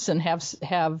dance and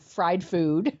have fried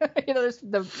food.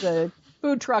 The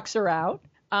food trucks are out.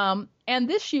 And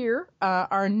this year,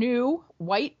 our new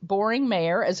white, boring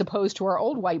mayor, as opposed to our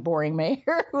old white, boring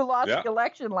mayor who lost the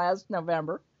election last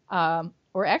November,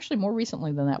 or actually more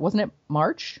recently than that. Wasn't it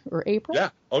March or April? Yeah.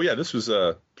 Oh, yeah. This was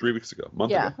 3 weeks ago, a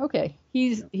month Yeah, ago. okay.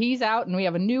 He's out, and we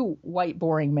have a new white,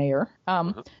 boring mayor.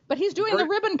 But he's doing the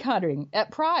ribbon cutting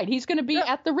at Pride. He's going to be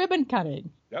at the ribbon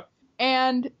cutting. Yep.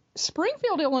 And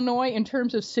Springfield, Illinois, in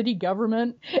terms of city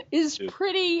government, is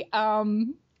pretty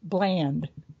bland,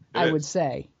 I would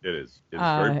say. It is. It is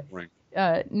very boring.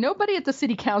 Nobody at the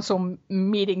city council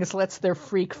meetings lets their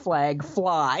freak flag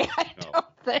fly, I don't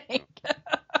think.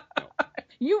 No.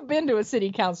 You've been to a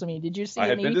city council meeting. Did you see I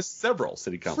have any been to several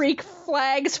city council freak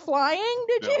flags flying?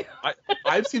 Did you?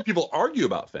 I've seen people argue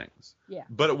about things. Yeah.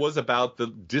 But it was about the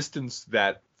distance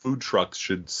that food trucks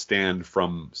should stand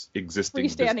from existing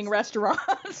freestanding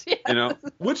restaurants. Yes.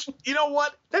 Which, you know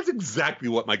what? That's exactly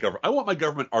what I want my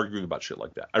government arguing about shit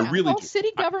like that. I really do. City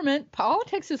government,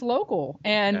 politics is local.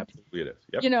 And, absolutely it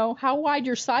is. Yep. How wide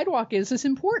your sidewalk is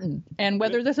important. And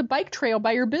whether there's a bike trail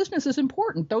by your business is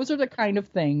important. Those are the kind of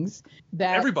things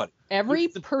that every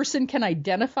person can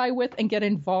identify with and get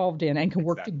involved in and can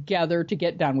work together to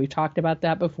get done. We've talked about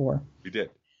that before. We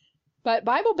did. But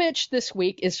Bible Bitch this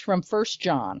week is from 1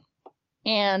 John,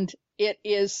 and it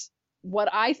is what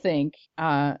I think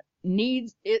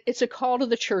it's a call to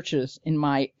the churches, in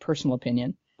my personal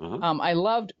opinion. I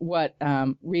loved what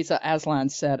Reza Aslan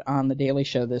said on The Daily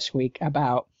Show this week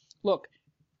about, look,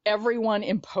 everyone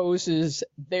imposes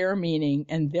their meaning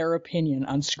and their opinion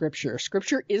on Scripture.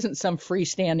 Scripture isn't some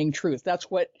freestanding truth. That's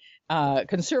what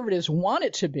conservatives want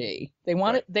it to be. They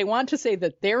want to say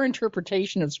that their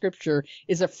interpretation of Scripture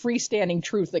is a freestanding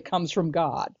truth that comes from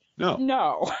God.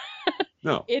 No.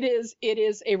 It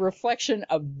is a reflection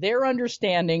of their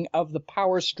understanding of the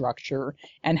power structure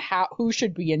and who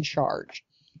should be in charge.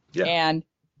 Yeah. And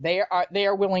they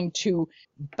are willing to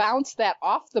bounce that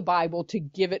off the Bible to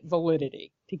give it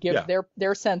validity, to give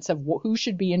their sense of who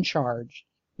should be in charge.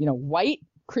 White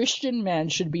Christian men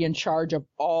should be in charge of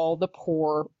all the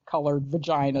poor colored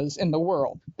vaginas in the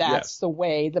world. That's the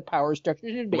way the power structure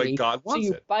should be. The way God wants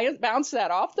it. So you bounce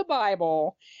that off the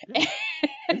Bible,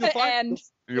 and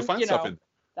you'll find stuff in.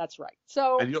 That's right.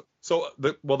 So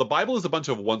the Bible is a bunch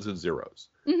of ones and zeros,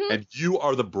 and you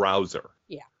are the browser.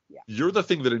 Yeah. You're the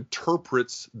thing that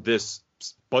interprets this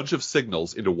bunch of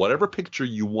signals into whatever picture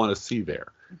you want to see there.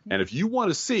 And if you want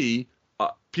to see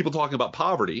people talking about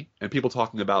poverty and people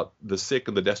talking about the sick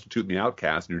and the destitute and the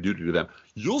outcast and your duty to them,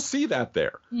 you'll see that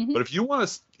there. But if you want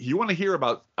to hear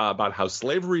about how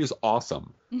slavery is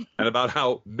awesome and about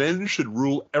how men should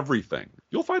rule everything,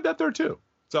 you'll find that there too.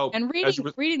 So, and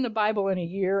reading the Bible in a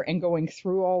year and going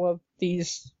through all of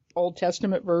these Old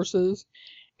Testament verses,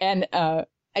 and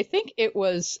I think it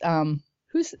was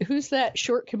who's that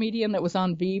short comedian that was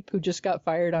on Veep who just got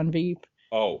fired on Veep?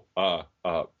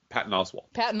 Patton Oswalt.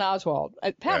 Patton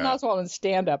Oswalt in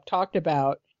stand-up talked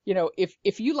about,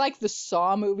 if you like the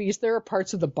Saw movies, there are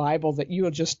parts of the Bible that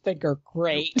you'll just think are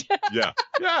great. Yeah.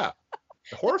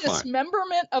 Horrifying. The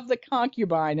dismemberment of the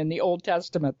concubine in the Old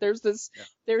Testament. I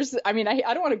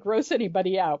don't want to gross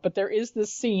anybody out, but there is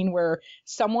this scene where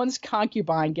someone's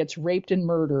concubine gets raped and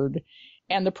murdered,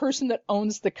 and the person that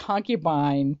owns the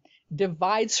concubine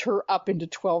divides her up into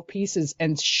 12 pieces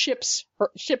and ships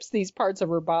these parts of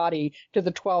her body to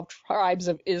the 12 tribes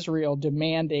of Israel,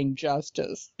 demanding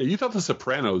justice. Yeah, you thought The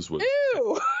Sopranos was.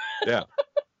 Ew! Yeah.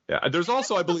 There's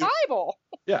also, I believe. Bible.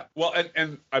 Yeah. Well,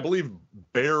 and I believe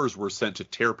bears were sent to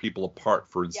tear people apart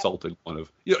for insulting one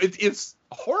of. It's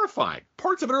horrifying.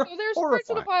 Parts of it are there's horrifying. Parts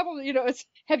of the Bible.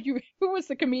 Who was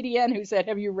the comedian who said,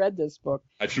 "Have you read this book?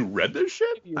 Have you read this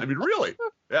shit? I mean, really?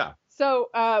 Yeah." So,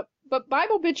 but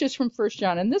Bible Bitches from 1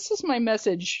 John, and this is my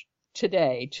message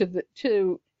today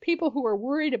to people who are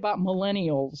worried about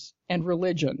millennials and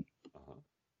religion.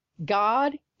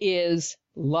 God is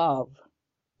love.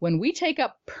 When we take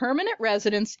up permanent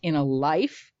residence in a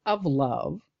life of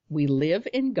love, we live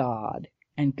in God,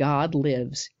 and God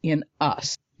lives in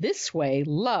us. This way,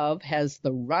 love has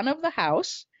the run of the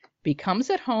house, becomes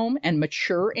at home and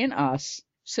mature in us,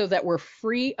 so that we're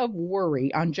free of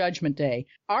worry on Judgment Day.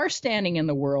 Our standing in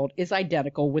the world is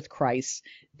identical with Christ's.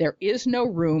 There is no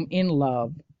room in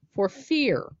love for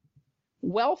fear.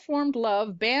 Well-formed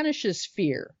love banishes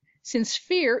fear, since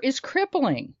fear is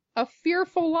crippling. A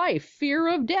fearful life,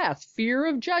 fear of death, fear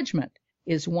of judgment,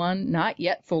 is one not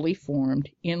yet fully formed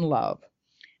in love.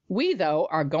 We, though,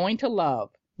 are going to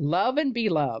love and be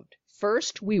loved.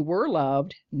 First we were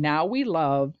loved, now we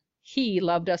love. He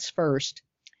loved us first.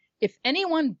 If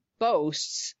anyone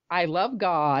boasts, I love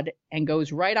God, and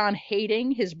goes right on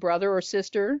hating his brother or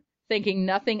sister, thinking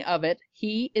nothing of it,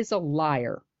 he is a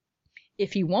liar.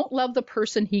 If he won't love the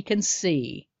person he can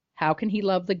see, how can he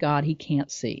love the God he can't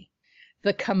see?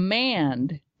 The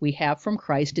command we have from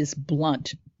Christ is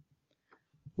blunt.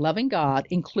 Loving God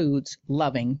includes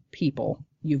loving people.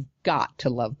 You've got to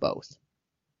love both.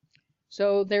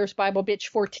 So there's Bible Bitch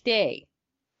for today.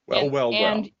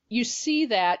 And you see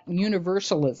that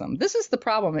universalism. This is the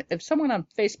problem. If someone on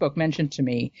Facebook mentioned to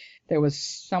me there was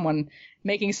someone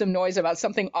making some noise about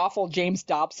something awful James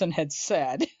Dobson had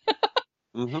said.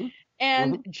 Mm-hmm.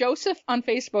 And Joseph on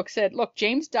Facebook said, look,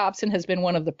 James Dobson has been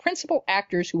one of the principal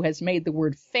actors who has made the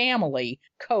word family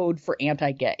code for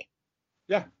anti-gay.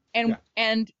 Yeah.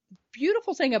 And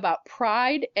beautiful thing about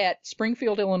Pride at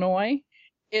Springfield, Illinois,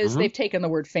 is they've taken the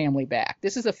word family back.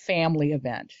 This is a family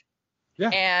event. Yeah.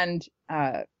 And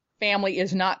family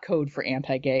is not code for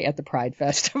anti-gay at the Pride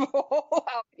Festival.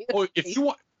 Oh,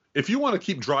 if you want to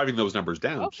keep driving those numbers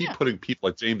down, keep putting people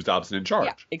like James Dobson in charge.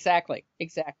 Yeah, exactly.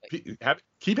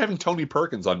 Keep having Tony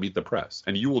Perkins on Meet the Press,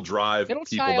 and you will drive Middle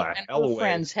people Child the and hell her away.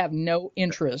 friends have no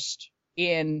interest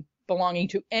in belonging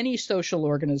to any social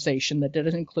organization that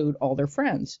doesn't include all their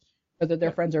friends. Whether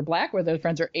their friends are black, whether their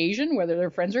friends are Asian, whether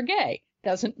their friends are gay.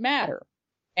 Doesn't matter.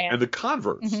 And the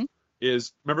converse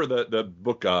is, remember the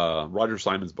book, Roger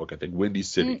Simon's book, I think, Windy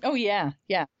City. Oh, yeah.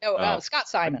 Oh, Scott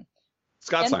Simon.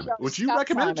 Which you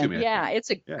recommended to me. Yeah,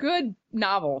 it's a good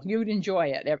novel. You'd enjoy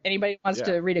it. If anybody wants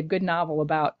to read a good novel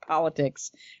about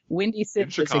politics, Windy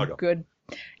City is a good.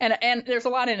 And there's a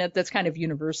lot in it that's kind of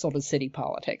universal to city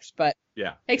politics, but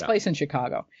takes place in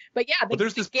Chicago. But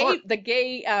there's the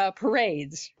gay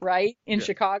parades, right, in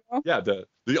Chicago. Yeah,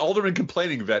 the alderman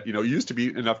complaining that it used to be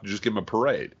enough to just give them a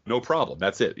parade, no problem,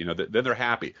 that's it. Then they're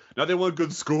happy. Now they want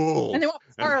good schools, and they want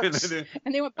parks,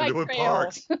 and they want bike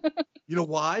trails. You know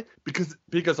why?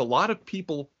 Because a lot of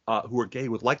people who are gay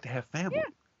would like to have family. Yeah.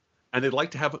 And they'd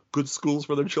like to have good schools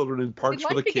for their children and parks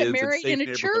for the kids. They'd like to get married and safe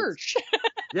in a church.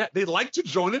 Yeah, they'd like to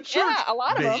join a church. Yeah, a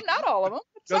lot of them, not all of them,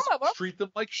 but some of them. Treat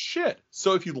them like shit.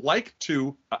 So if you'd like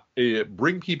to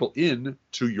bring people in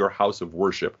to your house of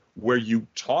worship, where you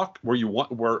talk,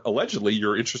 where allegedly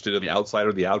you're interested in the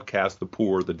outsider, the outcast, the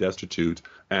poor, the destitute,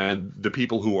 and the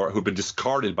people who've been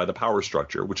discarded by the power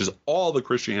structure, which is all that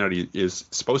Christianity is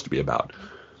supposed to be about.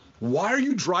 Why are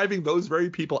you driving those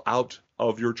very people out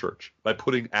of your church by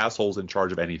putting assholes in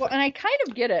charge of anything? Well, and I kind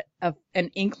of get an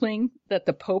inkling that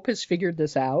the Pope has figured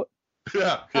this out.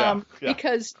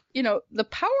 Because, the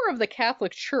power of the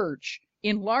Catholic Church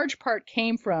in large part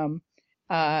came from,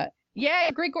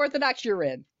 Greek Orthodox, you're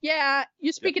in. Yeah,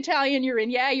 you speak Italian, you're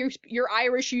in. Yeah, you're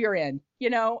Irish, you're in.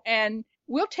 And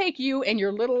we'll take you and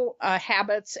your little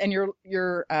habits and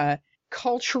your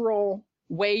cultural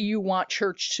way you want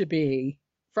church to be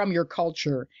from your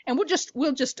culture, and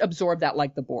we'll just absorb that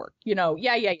like the Borg.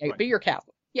 Right. But you're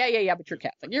Catholic. Yeah, but you're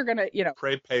Catholic. You're gonna,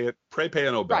 pray, pay,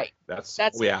 and obey. Right. That's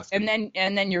what we ask. And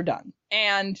then you're done.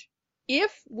 And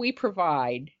if we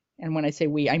provide, and when I say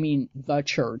we, I mean the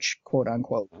church, quote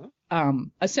unquote,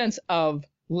 a sense of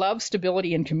love,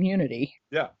 stability, and community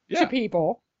to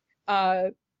people,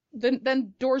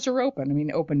 then doors are open. I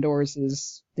mean, open doors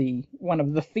is one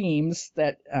of the themes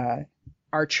that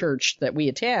our church that we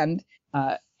attend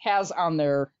has on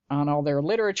all their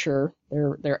literature,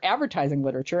 their advertising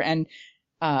literature. And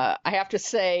I have to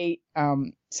say,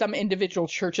 some individual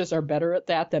churches are better at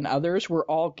that than others. We're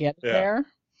all getting there.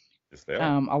 Yes, they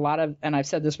are. And I've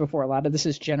said this before, a lot of this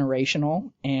is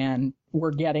generational, and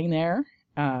we're getting there.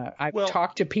 I've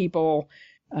talked to people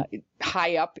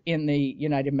high up in the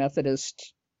United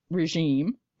Methodist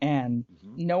regime, and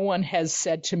no one has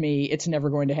said to me it's never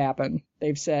going to happen.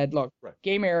 They've said, look,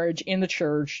 gay marriage in the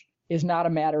church is not a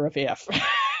matter of if,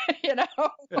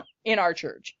 in our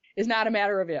church. It's not a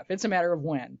matter of if. It's a matter of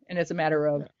when. And it's a matter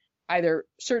of either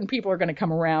certain people are going to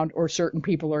come around or certain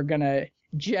people are going to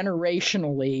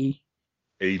generationally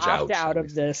age out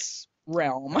of this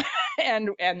realm.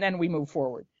 and then we move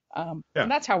forward. And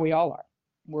that's how we all are.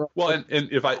 And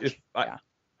if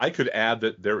I could add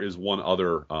that there is one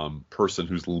other person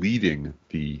who's leading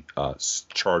the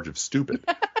charge of stupid,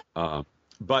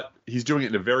 but he's doing it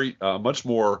in a very much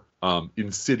more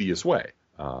insidious way.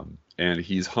 And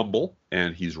he's humble,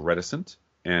 and he's reticent,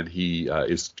 and he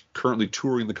is currently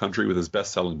touring the country with his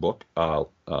best-selling book,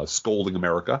 Scolding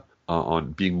America,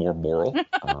 on being more moral.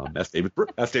 That's David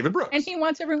Brooks. And he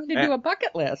wants everyone to do a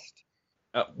bucket list.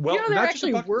 There are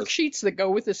actually worksheets that go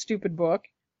with this stupid book.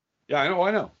 Yeah,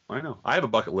 I know. I have a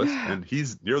bucket list, and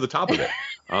he's near the top of it.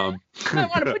 I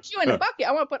want to put you in a bucket.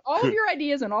 I want to put all of your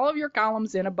ideas and all of your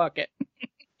columns in a bucket.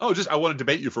 I want to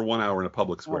debate you for 1 hour in a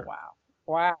public square. Oh,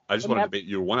 wow. I just want to debate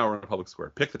you 1 hour in a public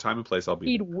square. Pick the time and place. I'll be.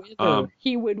 He'd wither.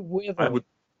 He would wither. I would,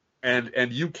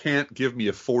 and you can't give me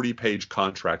a 40-page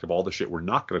contract of all the shit we're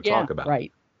not going to talk about.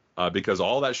 Right. Because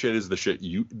all that shit is the shit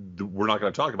we're not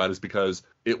going to talk about is because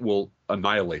it will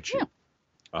annihilate you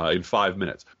in 5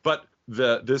 minutes. But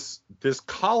this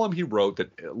column he wrote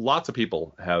that lots of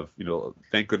people have,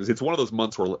 thank goodness. It's one of those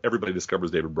months where everybody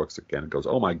discovers David Brooks again and goes,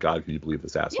 oh my God, can you believe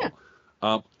this asshole?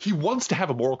 Yeah. He wants to have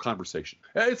a moral conversation.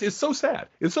 It's so sad.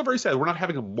 It's so very sad. We're not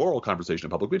having a moral conversation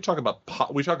in public. We talk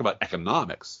about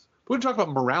economics. We talk about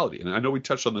morality. And I know we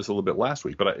touched on this a little bit last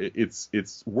week, but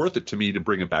it's worth it to me to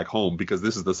bring it back home because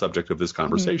this is the subject of this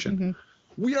conversation. Mm-hmm.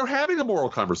 We are having a moral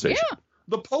conversation. Yeah.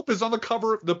 The Pope is on the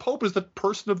cover. The Pope is the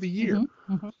person of the year.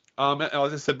 Mm-hmm. Mm-hmm.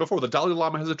 As I said before, the Dalai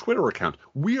Lama has a Twitter account.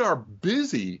 We are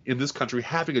busy in this country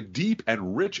having a deep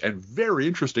and rich and very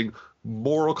interesting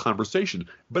moral conversation.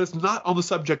 But it's not on the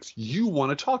subjects you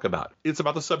want to talk about. It's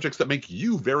about the subjects that make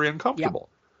you very uncomfortable.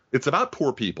 Yep. It's about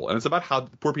poor people, and it's about how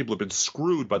poor people have been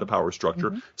screwed by the power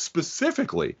structure,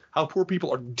 specifically how poor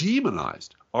people are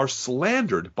demonized, are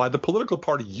slandered by the political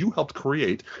party you helped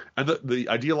create and the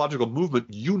ideological movement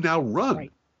you now run.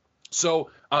 Right. So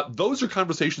those are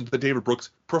conversations that David Brooks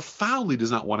profoundly does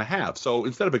not want to have. So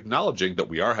instead of acknowledging that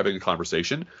we are having a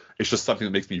conversation, it's just something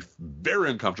that makes me very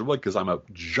uncomfortable because I'm a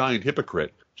giant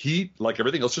hypocrite. He, like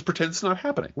everything else, just pretends it's not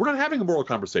happening. We're not having a moral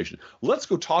conversation. Let's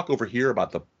go talk over here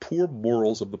about the poor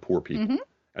morals of the poor people. Mm-hmm.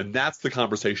 And that's the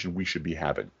conversation we should be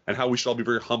having, and how we should all be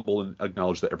very humble and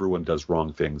acknowledge that everyone does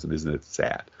wrong things, and isn't it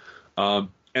sad? And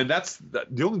that's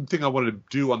the only thing I wanted to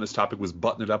do on this topic was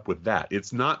button it up with that.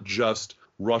 It's not just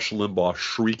Rush Limbaugh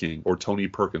shrieking or Tony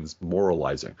Perkins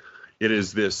moralizing. It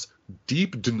is this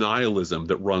deep denialism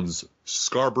that runs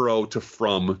Scarborough to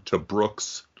Frum to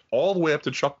Brooks all the way up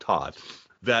to Chuck Todd,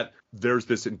 that there's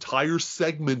this entire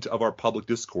segment of our public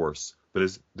discourse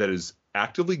that is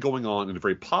actively going on in a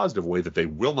very positive way that they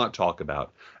will not talk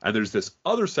about. And there's this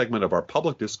other segment of our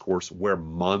public discourse where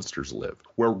monsters live,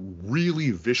 where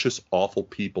really vicious, awful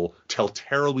people tell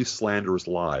terribly slanderous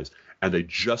lies. And they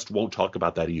just won't talk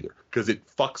about that either because it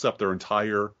fucks up their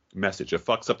entire message. It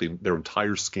fucks up their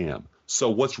entire scam.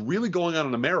 So what's really going on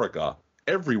in America,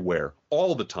 everywhere,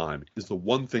 all the time, is the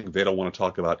one thing they don't want to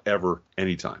talk about ever,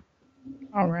 anytime.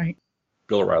 All right.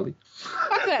 Bill O'Reilly.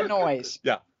 Fuck that noise.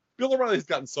 Yeah. Bill O'Reilly's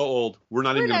gotten so old, we're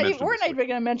not even going to mention it. We're not even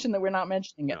going to mention that we're not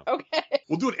mentioning it. No. Okay.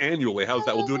 We'll do it annually. How's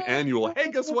that? We'll do an annual. Hey,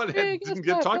 guess what? It didn't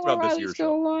get talked about this year.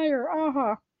 Still a liar.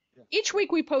 Uh-huh. Each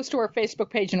week we post to our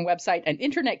Facebook page and website an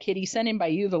Internet Kitty sent in by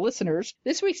you, the listeners.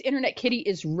 This week's Internet Kitty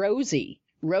is Rosie.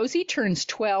 Rosie turns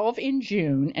 12 in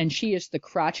June, and she is the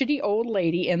crotchety old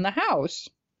lady in the house.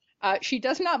 She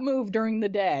does not move during the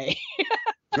day.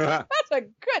 That's a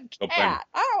good cat.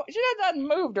 She doesn't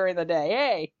move during the day,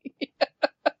 hey.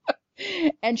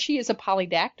 And she is a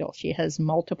polydactyl. She has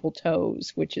multiple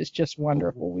toes, which is just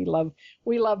wonderful. We love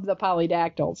the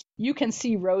polydactyls. You can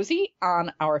see Rosie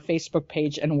on our Facebook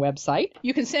page and website.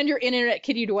 You can send your Internet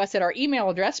Kitty to us at our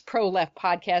email address,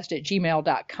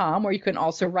 proleftpodcast@gmail.com, or you can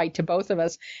also write to both of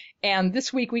us. And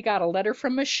this week we got a letter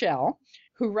from Michelle,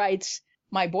 who writes,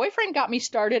 my boyfriend got me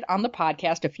started on the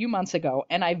podcast a few months ago,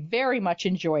 and I very much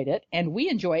enjoyed it, and we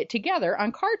enjoy it together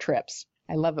on car trips.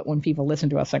 I love it when people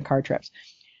listen to us on car trips.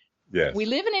 Yes. We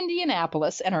live in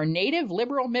Indianapolis and are native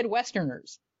liberal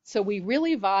Midwesterners, so we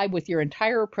really vibe with your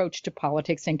entire approach to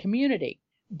politics and community.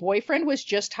 Boyfriend was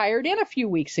just hired in a few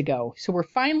weeks ago, so we're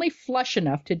finally flush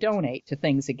enough to donate to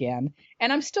things again.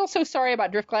 And I'm still so sorry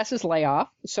about Driftglass's layoff.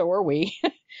 So are we.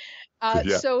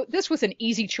 So this was an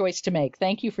easy choice to make.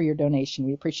 Thank you for your donation.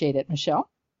 We appreciate it, Michelle.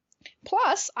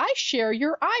 Plus, I share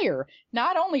your ire,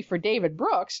 not only for David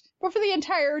Brooks, but for the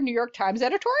entire New York Times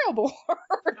editorial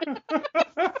board.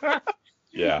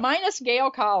 Yeah. Minus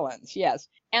Gail Collins, yes.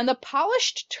 And the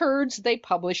polished turds they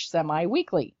publish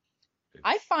semi-weekly.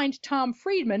 I find Tom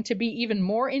Friedman to be even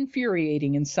more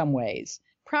infuriating in some ways.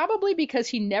 Probably because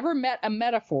he never met a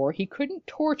metaphor he couldn't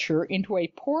torture into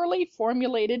a poorly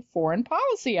formulated foreign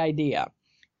policy idea.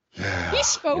 He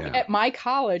spoke at my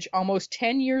college almost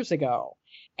 10 years ago.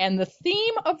 And the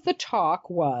theme of the talk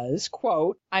was,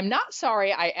 quote, I'm not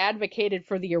sorry I advocated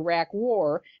for the Iraq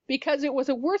War because it was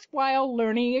a worthwhile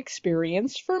learning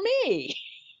experience for me.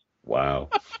 Wow.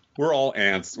 We're all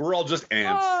ants. We're all just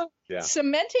ants.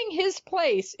 Cementing his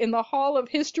place in the Hall of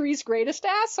History's greatest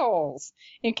assholes,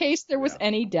 in case there was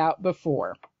any doubt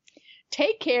before.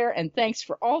 Take care, and thanks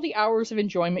for all the hours of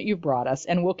enjoyment you've brought us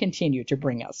and will continue to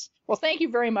bring us. Well, thank you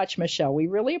very much, Michelle. We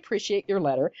really appreciate your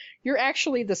letter. You're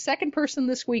actually the second person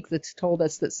this week that's told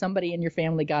us that somebody in your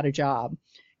family got a job,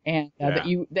 and that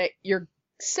you're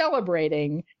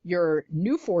celebrating your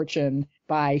new fortune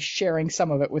by sharing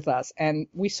some of it with us, and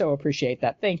we so appreciate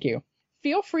that. Thank you.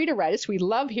 Feel free to write us. We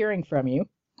love hearing from you.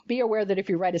 Be aware that if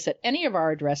you write us at any of our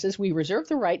addresses, we reserve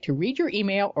the right to read your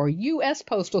email or U.S.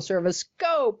 Postal Service.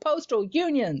 Go, Postal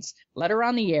Unions! Letter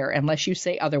on the air unless you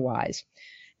say otherwise.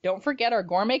 Don't forget our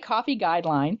gourmet coffee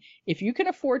guideline. If you can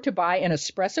afford to buy an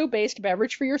espresso-based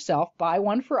beverage for yourself, buy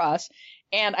one for us.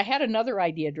 And I had another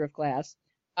idea, Driftglass.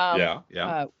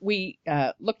 We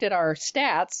looked at our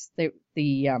stats. The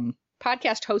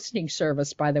podcast hosting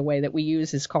service, by the way, that we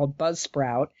use is called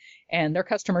Buzzsprout, and their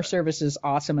customer service is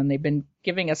awesome, and they've been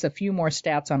giving us a few more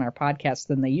stats on our podcast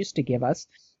than they used to give us.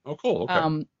 Oh, cool.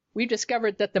 Okay. We've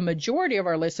discovered that the majority of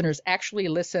our listeners actually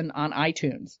listen on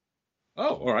iTunes.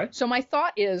 Oh, all right. So my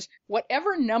thought is,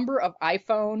 whatever number of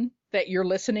iPhone that you're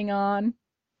listening on,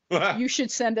 you should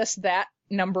send us that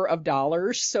number of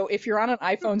dollars. So if you're on an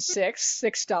iPhone 6,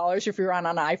 $6. If you're on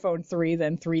an iPhone 3,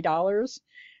 then $3.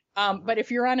 But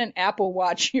if you're on an Apple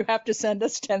Watch, you have to send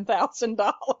us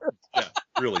 $10,000. Yeah,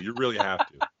 really, you really have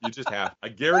to. You just have. I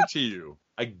guarantee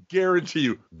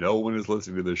you, no one is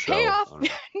listening to this show. Pay off.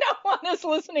 No one is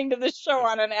listening to this show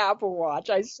on an Apple Watch.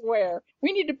 I swear.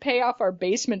 We need to pay off our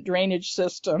basement drainage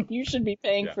system. You should be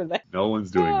paying for that. No one's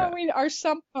doing that. Our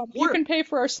sump pump. You can pay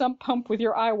for our sump pump with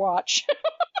your iWatch.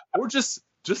 Or just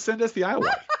send us the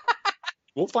iWatch.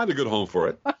 We'll find a good home for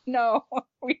it. No,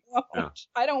 we won't. Yeah.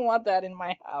 I don't want that in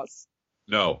my house.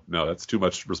 No, that's too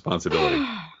much responsibility.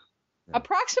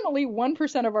 Approximately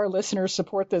 1% of our listeners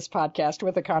support this podcast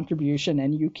with a contribution,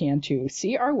 and you can too.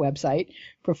 See our website,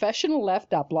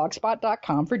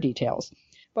 professionalleft.blogspot.com, for details.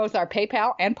 Both our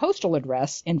PayPal and postal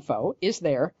address info is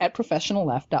there at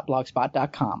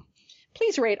professionalleft.blogspot.com.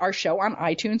 Please rate our show on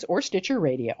iTunes or Stitcher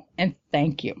Radio, and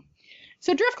thank you.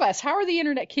 So, Driftglass, how are the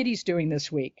Internet Kitties doing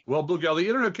this week? Well, Blue Gal, the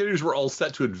Internet Kitties were all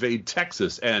set to invade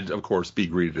Texas and, of course, be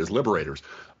greeted as liberators.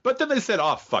 But then they said,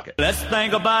 oh, fuck it. Let's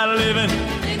think about living.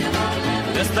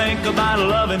 Let's think about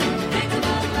loving.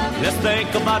 Let's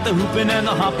think about the hooping and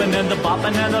the hopping and the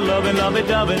bopping and the loving,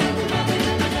 lovey-dovey.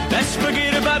 Let's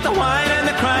forget about the wine and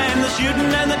the crying, the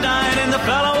shooting and the dying, and the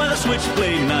fellow with a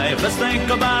switchblade knife. Let's think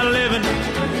about living.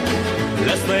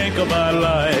 Let's think about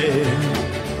life.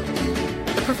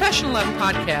 The Professional Left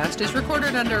podcast is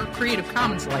recorded under Creative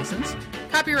Commons license.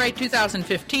 Copyright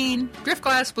 2015,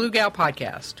 Driftglass Blue Gal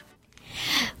Podcast.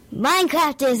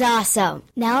 Minecraft is awesome.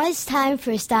 Now it's time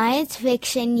for Science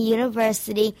Fiction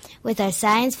University with our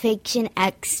science fiction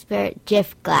expert,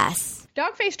 Driftglass.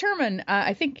 Dogface Herman,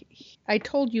 I think I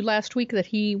told you last week that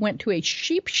he went to a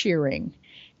sheep shearing,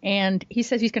 and he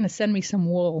says he's going to send me some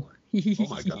wool. Oh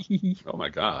my god! Oh my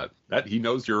god! That he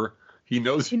knows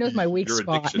my weak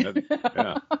spot.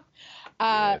 Yeah.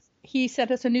 Yes. He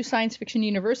sent us a new Science Fiction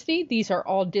University. These are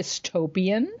all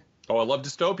dystopian. Oh, I love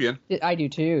dystopian. I do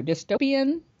too.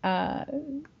 Dystopian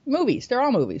movies. They're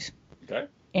all movies. Okay.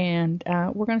 And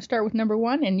we're going to start with number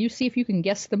 1, and you see if you can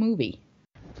guess the movie.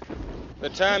 The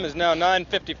time is now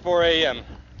 9:54 a.m.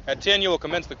 At 10, you will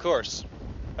commence the course.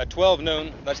 At 12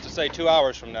 noon, that's to say 2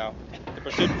 hours from now, the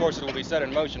pursuit forces will be set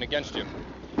in motion against you.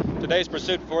 Today's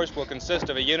pursuit force will consist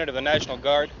of a unit of the National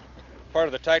Guard, part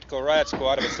of the Tactical Riot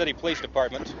Squad of a city police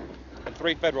department, and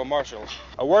 3 federal marshals.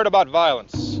 A word about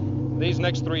violence. These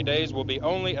next 3 days will be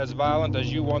only as violent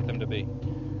as you want them to be.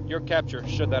 Your capture,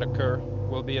 should that occur,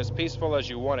 will be as peaceful as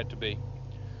you want it to be.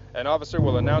 An officer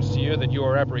will announce to you that you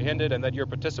are apprehended and that your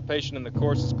participation in the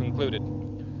course is concluded.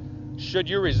 Should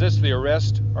you resist the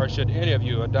arrest, or should any of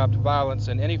you adopt violence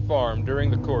in any form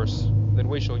during the course, then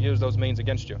we shall use those means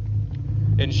against you.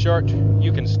 In short,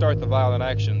 you can start the violent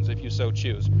actions if you so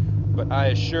choose, but I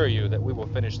assure you that we will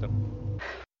finish them.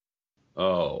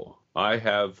 Oh, I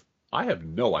have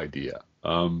no idea.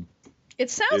 It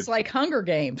sounds like Hunger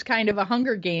Games, kind of a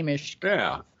Hunger Game-ish.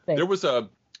 Yeah. Thing. There was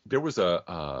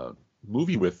a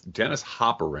movie with Dennis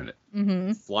Hopper in it,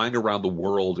 flying around the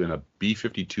world in a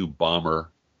B-52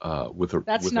 bomber with a.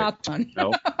 That's not fun.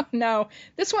 No. No,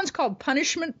 this one's called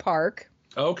Punishment Park.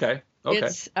 Okay.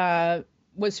 It's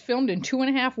was filmed in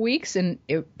 2.5 weeks, and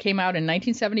it came out in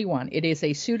 1971. It is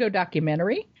a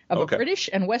pseudo-documentary of a British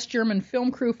and West German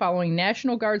film crew following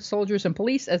National Guard soldiers and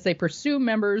police as they pursue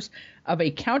members of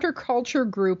a counterculture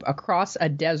group across a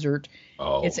desert.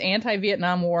 Oh. It's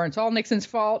anti-Vietnam War. It's all Nixon's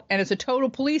fault, and it's a total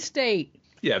police state.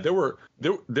 Yeah, there was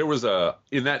a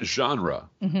in that genre.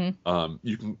 Mm-hmm.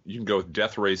 You can go with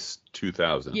Death Race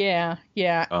 2000. Yeah.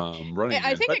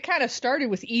 I think it kind of started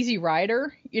with Easy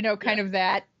Rider, kind of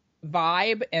that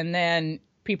vibe, and then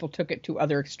people took it to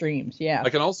other extremes. Yeah.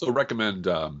 I can also recommend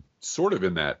sort of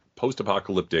in that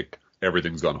post-apocalyptic,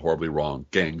 everything's gone horribly wrong,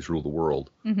 gangs rule the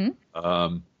world.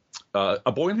 Mm-hmm.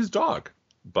 A Boy and His Dog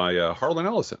by Harlan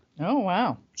Ellison. Oh,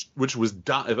 wow. Which was,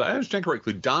 if I understand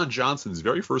correctly, Don Johnson's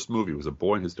very first movie was A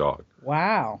Boy and His Dog.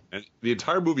 Wow. And the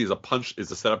entire movie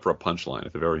is a setup for a punchline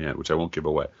at the very end, which I won't give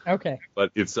away. Okay. But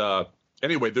it's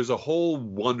anyway, there's a whole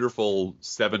wonderful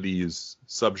 70s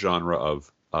subgenre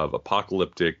of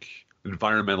apocalyptic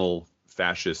environmental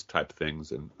fascist type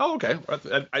things. And okay,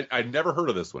 I never heard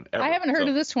of this one ever. I haven't heard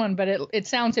of this one, but it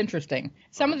sounds interesting.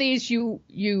 Some of these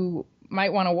you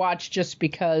might want to watch just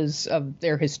because of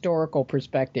their historical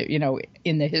perspective.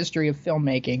 In the history of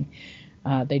filmmaking,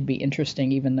 they'd be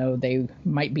interesting, even though they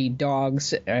might be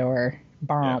dogs or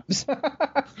bombs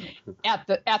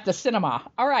at the cinema.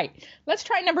 All right, let's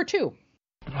try number 2.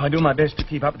 I do my best to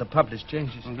keep up with the published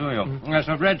changes. Do you? Yes,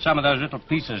 I've read some of those little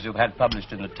pieces you've had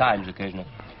published in the Times occasionally.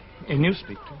 In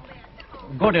Newspeak?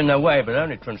 Good in their way, but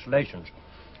only translations.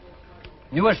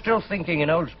 You are still thinking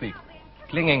in old speak,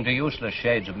 clinging to useless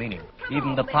shades of meaning.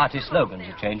 Even the party slogans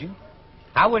are changing.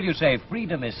 How will you say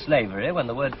freedom is slavery when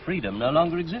the word freedom no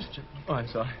longer exists? Oh, I'm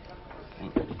sorry.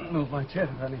 Move my chair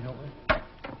running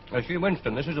away. See,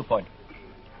 Winston, this is the point.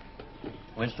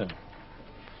 Winston,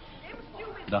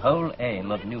 the whole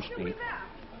aim of Newspeak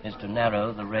is to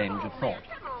narrow the range of thought.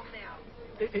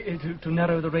 To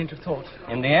narrow the range of thought?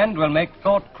 In the end, we'll make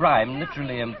thought crime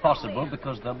literally impossible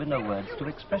because there'll be no words to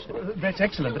express it. That's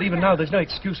excellent, but even now there's no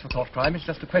excuse for thought crime. It's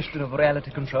just a question of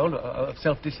reality control, of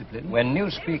self-discipline. When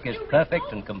Newspeak is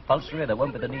perfect and compulsory, there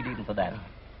won't be the need even for that.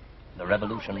 The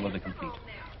revolution will be complete.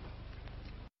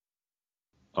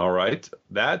 All right.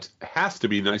 That has to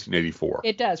be 1984.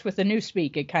 It does. With the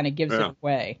Newspeak, it kind of gives it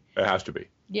away. It has to be.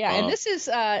 Yeah, and this is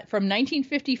from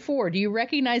 1954. Do you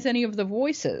recognize any of the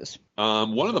voices?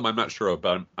 One of them I'm not sure of,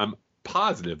 but I'm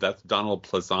positive that's Donald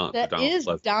Pleasance. That is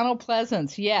Donald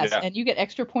Pleasance, yes. Yeah. And you get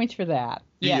extra points for that.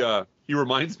 He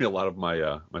reminds me a lot of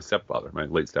my stepfather, my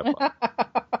late stepfather,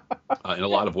 in a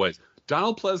lot of ways.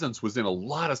 Donald Pleasance was in a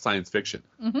lot of science fiction.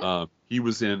 Mm-hmm. He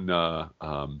was in a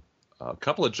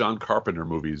couple of John Carpenter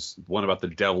movies, one about the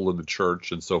devil in the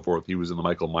church and so forth. He was in the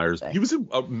Michael Myers. He was in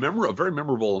a very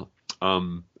memorable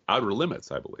Outer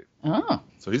Limits, I believe. Oh.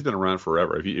 So he's been around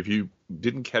forever. If you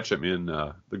didn't catch him in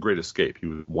The Great Escape, he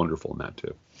was wonderful in that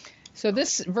too. So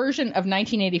this version of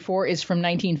 1984 is from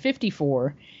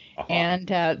 1954, and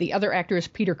the other actor is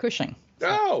Peter Cushing.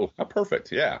 Oh,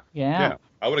 perfect. Yeah.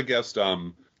 I would have guessed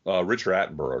Richard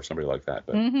Attenborough or somebody like that.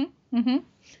 But. Mm-hmm. Mm-hmm.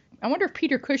 I wonder if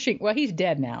Peter Cushing, well, he's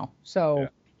dead now, so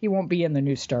he won't be in the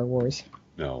new Star Wars.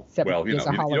 No. Except well, he's a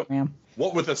hologram.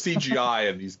 What with the CGI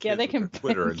and these kids they can with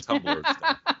Twitter and Tumblr and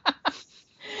stuff.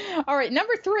 All right,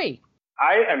 number 3.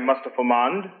 I am Mustafa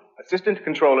Mond, Assistant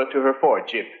Controller to her Ford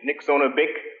chip, Nixona Bic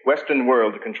Western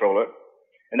World Controller,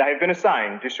 and I have been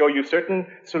assigned to show you certain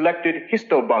selected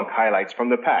histobunk highlights from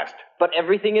the past. But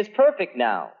everything is perfect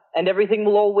now, and everything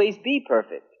will always be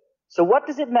perfect. So what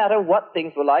does it matter what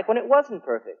things were like when it wasn't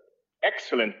perfect?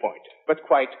 Excellent point, but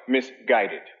quite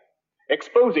misguided.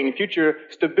 Exposing future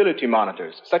stability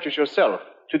monitors, such as yourself,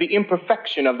 to the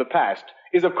imperfection of the past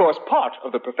is, of course, part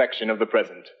of the perfection of the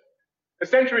present.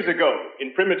 Centuries ago,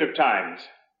 in primitive times,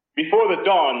 before the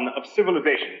dawn of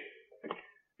civilization,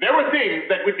 there were things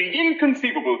that would be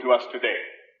inconceivable to us today.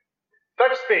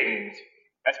 Such things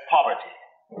as poverty.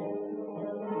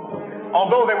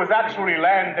 Although there was actually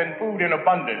land and food in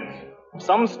abundance,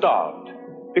 some starved.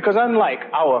 Because unlike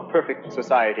our perfect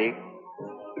society,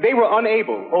 they were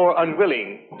unable or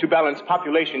unwilling to balance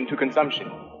population to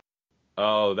consumption.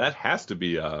 Oh, that has to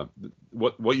be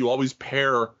what you always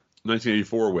pair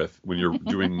 1984 with when you're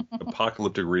doing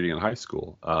apocalyptic reading in high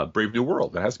school. Brave New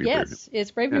World. That has to be Brave New World. Yes,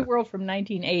 it's Brave New World from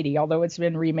 1980, although it's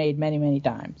been remade many, many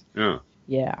times.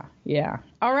 Yeah.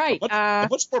 All right. A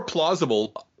much more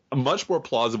plausible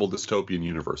dystopian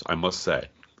universe, I must say.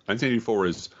 1984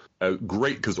 is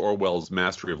great because Orwell's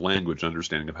mastery of language,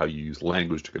 understanding of how you use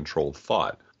language to control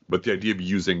thought. But the idea of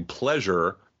using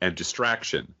pleasure and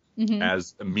distraction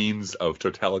as a means of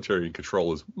totalitarian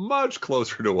control is much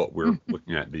closer to what we're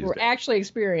looking at these days. We're actually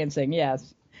experiencing,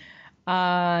 yes.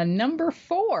 Number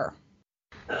 4.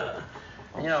 If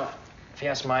you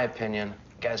ask my opinion,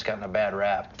 the guy's gotten a bad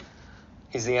rap.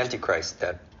 He's the Antichrist,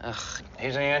 Dad. Ugh,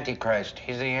 he's the Antichrist.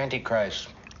 He's the Antichrist.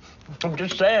 I'm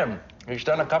just saying. He's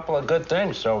done a couple of good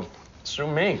things, so sue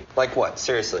me. Like what?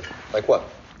 Seriously, like what?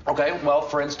 Okay, well,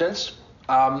 for instance,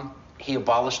 he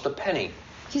abolished the penny.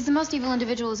 He's the most evil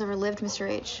individual who's ever lived, Mr.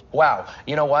 H. Wow,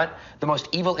 you know what? The most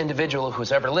evil individual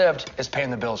who's ever lived is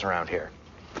paying the bills around here.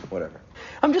 Whatever.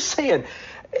 I'm just saying,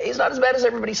 he's not as bad as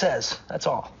everybody says, that's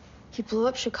all. He blew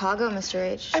up Chicago, Mr.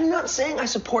 H. I'm not saying I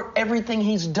support everything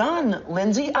he's done,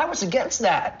 Lindsay. I was against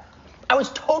that. I was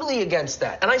totally against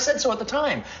that, and I said so at the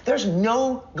time. There's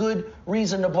no good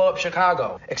reason to blow up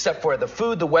Chicago, except for the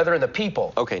food, the weather, and the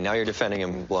people. Okay, now you're defending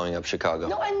him blowing up Chicago.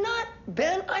 No, I'm not,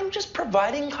 Ben. I'm just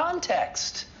providing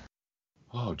context.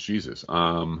 Oh, Jesus.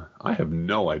 I have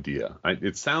no idea.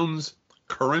 It sounds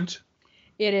current.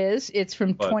 It is. It's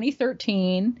from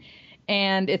 2013,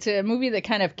 And it's a movie that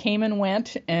kind of came and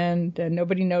went, and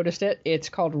nobody noticed it. It's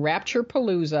called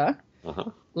Rapture-Palooza.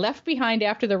 Left behind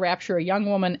after the rapture, a young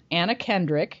woman, Anna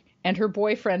Kendrick, and her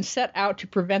boyfriend set out to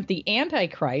prevent the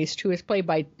Antichrist, who is played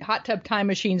by Hot Tub Time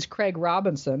Machine's Craig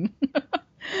Robinson,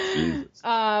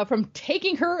 from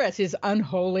taking her as his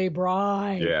unholy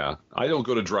bride. Yeah, I don't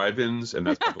go to drive-ins, and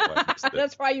that's probably why I missed it.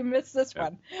 That's why you missed this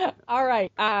one. All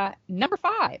right, number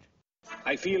 5.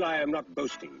 I feel I am not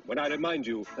boasting when I remind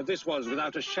you that this was,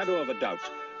 without a shadow of a doubt,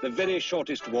 the very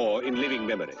shortest war in living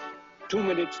memory. 2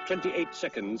 minutes, 28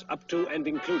 seconds, up to and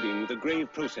including the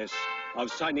grave process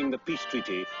of signing the peace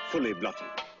treaty fully blotted.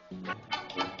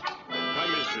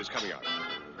 Prime Minister is coming out.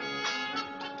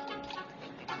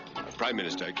 Prime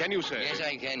Minister, can you say... Yes,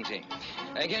 I can say.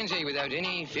 I can say without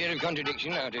any fear of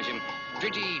contradiction after some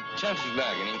pretty tough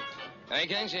bargaining. I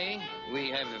can say we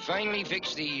have finally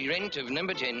fixed the rent of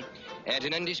number 10 at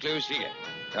an undisclosed figure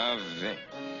of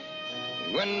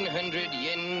 100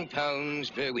 yen pounds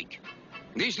per week.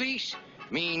 This lease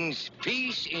means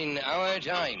peace in our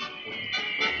time.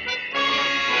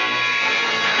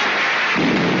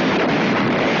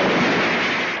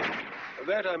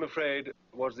 That, I'm afraid,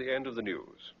 was the end of the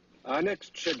news. Our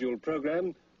next scheduled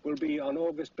program will be on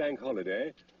August Bank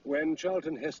Holiday, when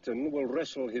Charlton Heston will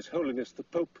wrestle His Holiness the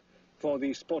Pope for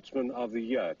the Sportsman of the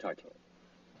Year title.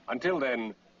 Until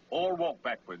then, all walk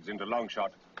backwards into Longshot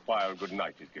while good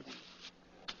night is given.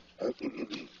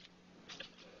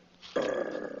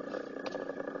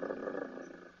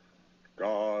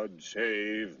 God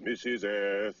save Mrs.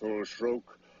 Ethel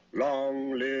Schroke.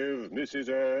 Long live Mrs.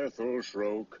 Ethel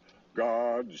Schroke.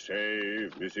 God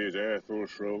save Mrs. Ethel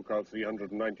Schroke of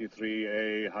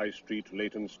 393A High Street,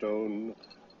 Leytonstone.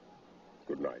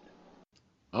 Good night.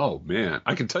 Oh man,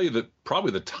 I can tell you that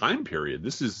probably the time period.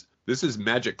 This is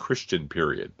Magic Christian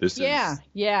period. Yeah,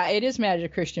 it is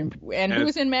Magic Christian. And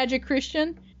who's in Magic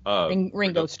Christian?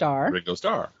 Ringo Starr. Ringo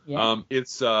Starr. Yeah.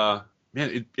 It's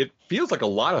it feels like a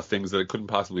lot of things that it couldn't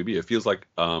possibly be. It feels like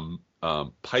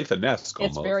Pythonesque almost.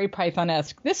 It's very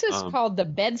Pythonesque. This is called The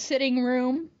Bed-Sitting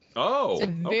Room. Oh, it's a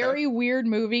very weird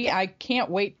movie. I can't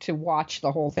wait to watch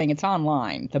the whole thing. It's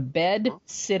online. The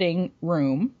Bed-Sitting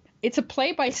Room. It's a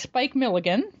play by Spike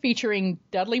Milligan featuring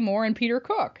Dudley Moore and Peter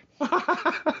Cook.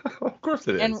 Of course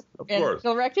it is. And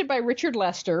directed by Richard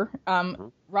Lester.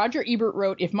 Roger Ebert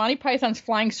wrote, if Monty Python's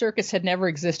Flying Circus had never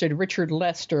existed, Richard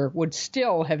Lester would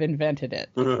still have invented it.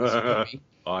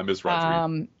 Oh, I miss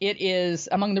Roger. It is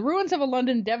among the ruins of a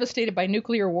London devastated by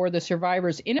nuclear war. The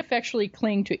survivors ineffectually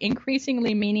cling to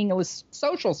increasingly meaningless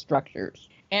social structures.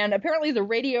 And apparently the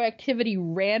radioactivity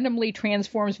randomly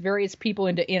transforms various people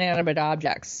into inanimate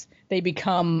objects. They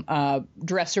become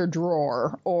dresser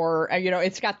drawer, or,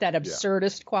 it's got that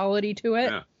absurdist quality to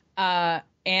it. Yeah.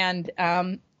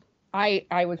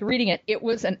 I was reading it. It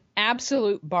was an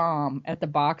absolute bomb at the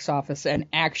box office and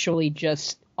actually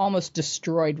just almost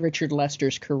destroyed Richard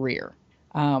Lester's career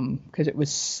because it was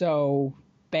so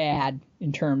bad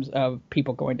in terms of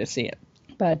people going to see it.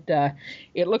 But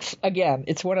it looks, again,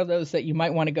 it's one of those that you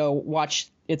might want to go watch.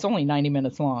 It's only 90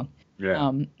 minutes long. Yeah.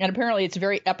 And apparently it's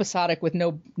very episodic with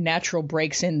no natural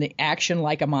breaks in the action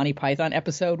like a Monty Python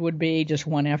episode would be, just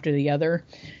one after the other.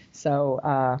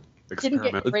 So didn't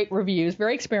get great reviews.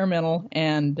 Very experimental,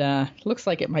 and looks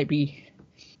like it might be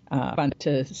fun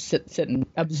to sit and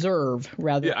observe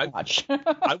rather than watch.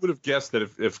 I would have guessed that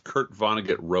if Kurt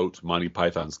Vonnegut wrote Monty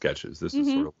Python sketches, this is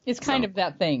sort of... It's kind of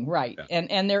that thing, right. Yeah.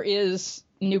 And there is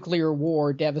nuclear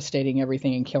war devastating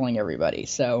everything and killing everybody.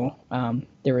 So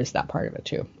there is that part of it,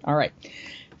 too. All right.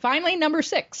 Finally, number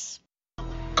 6.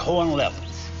 Cohen left.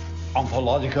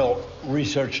 Oncological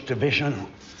Research Division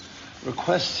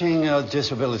requesting a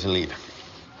disability leave.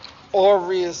 Or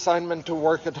reassignment to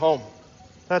work at home.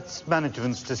 That's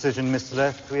management's decision, Mr.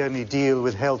 Left. We only deal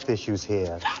with health issues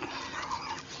here.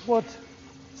 What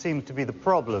seems to be the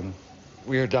problem?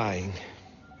 We're dying.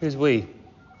 Who's we?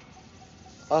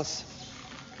 Us.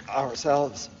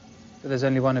 Ourselves. But there's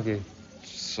only one of you.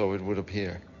 So it would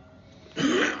appear.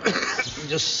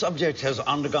 The subject has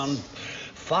undergone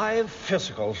 5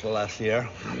 physicals the last year.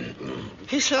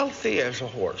 He's healthy as a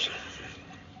horse.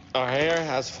 Our hair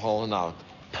has fallen out.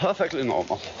 Perfectly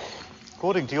normal.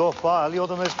 According to your file, you're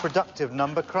the most productive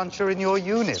number cruncher in your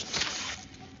unit.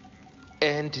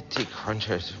 Entity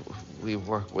crunchers. We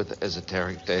work with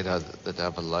esoteric data that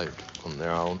have a life on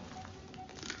their own.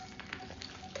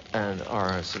 And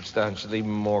are substantially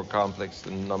more complex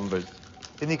than numbers.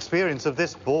 In the experience of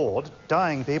this board,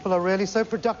 dying people are really so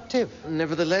productive.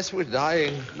 Nevertheless, we're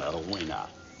dying. No, we're not.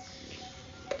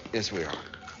 Yes, we are.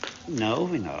 No,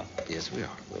 we're not. Yes, we are.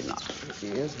 We're not.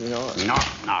 Yes, we are.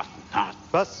 Not.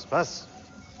 Bus.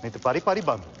 Meet the buddy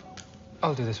bum.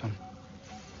 I'll do this one.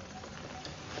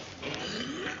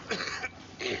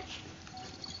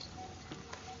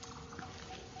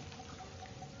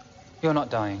 You're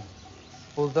not dying.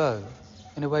 Although,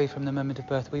 in a way, from the moment of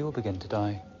birth, we all begin to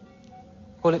die.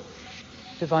 Call it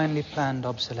divinely planned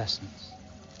obsolescence.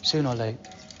 Soon or late,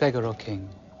 beggar or king,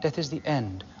 death is the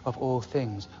end of all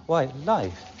things. Why,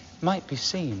 life might be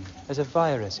seen as a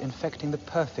virus infecting the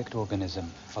perfect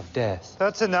organism of death.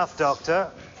 That's enough, Doctor.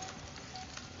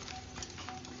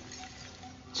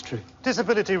 It's true.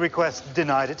 Disability request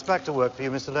denied. It's back to work for you,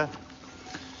 Mr. Leff.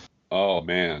 Oh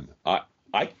man, I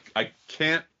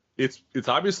can't. It's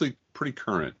obviously pretty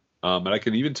current, and I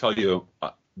can even tell you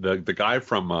the guy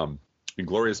from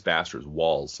Inglourious Basterds,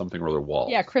 Walls, something or other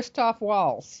Walls. Yeah, Christoph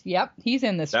Waltz. Yep, he's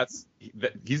in this.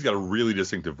 He's got a really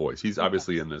distinctive voice. He's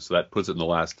obviously in this, so that puts it in the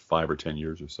last 5 or 10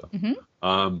 years or so.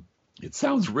 Mm-hmm. It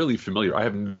sounds really familiar. I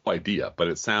have no idea, but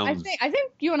it sounds. I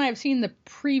think you and I have seen the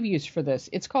previews for this.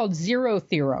 It's called Zero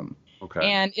Theorem.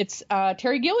 Okay. And it's a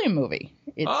Terry Gilliam movie.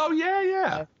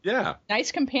 It's yeah.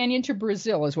 Nice companion to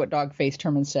Brazil, is what Dogface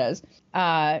Turman says.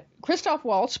 Christoph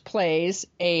Waltz plays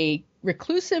a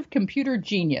reclusive computer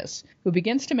genius who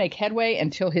begins to make headway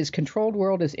until his controlled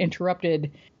world is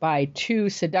interrupted by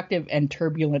 2 seductive and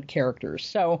turbulent characters.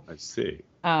 So I see.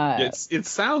 It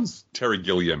sounds Terry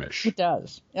Gilliam-ish. It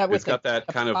does. It's got that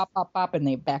kind of pop in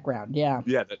the background. Yeah.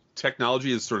 Yeah, that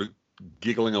technology is sort of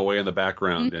giggling away in the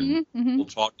background and people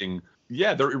talking.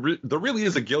 Yeah, there really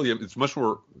is a Gilliam. It's much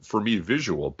more, for me,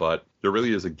 visual, but there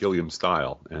really is a Gilliam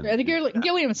style. And the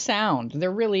Gilliam sound,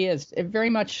 there really is. It very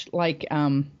much like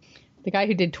the guy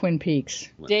who did Twin Peaks,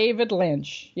 David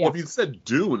Lynch. Yeah. Well, if you said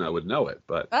Dune, I would know it,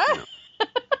 but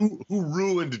who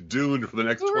ruined Dune for the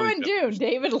next 20 years? Who ruined Dune?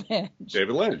 David Lynch.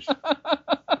 David Lynch.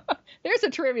 There's a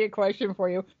trivia question for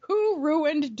you. Who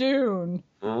ruined Dune?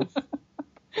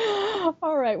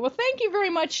 All right. Well, thank you very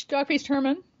much, Dogface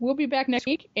Turman. We'll be back next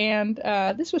week, and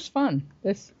this was fun.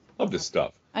 Love this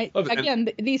stuff.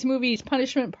 These movies,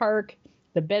 Punishment Park,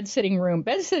 The Bed-Sitting Room.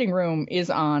 Bed-Sitting Room is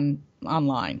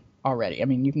online already. I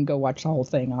mean, you can go watch the whole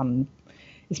thing on.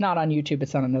 It's not on YouTube.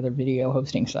 It's on another video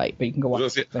hosting site, but you can go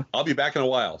watch it. I'll be back in a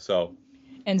while. So.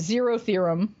 And Zero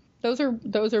Theorem. Those are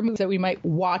movies that we might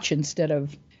watch instead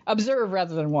of observe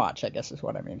rather than watch, I guess is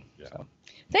what I mean. Yeah. So.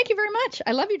 Thank you very much.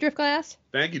 I love you, Driftglass.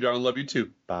 Thank you, darling. Love you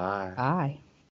too. Bye. Bye.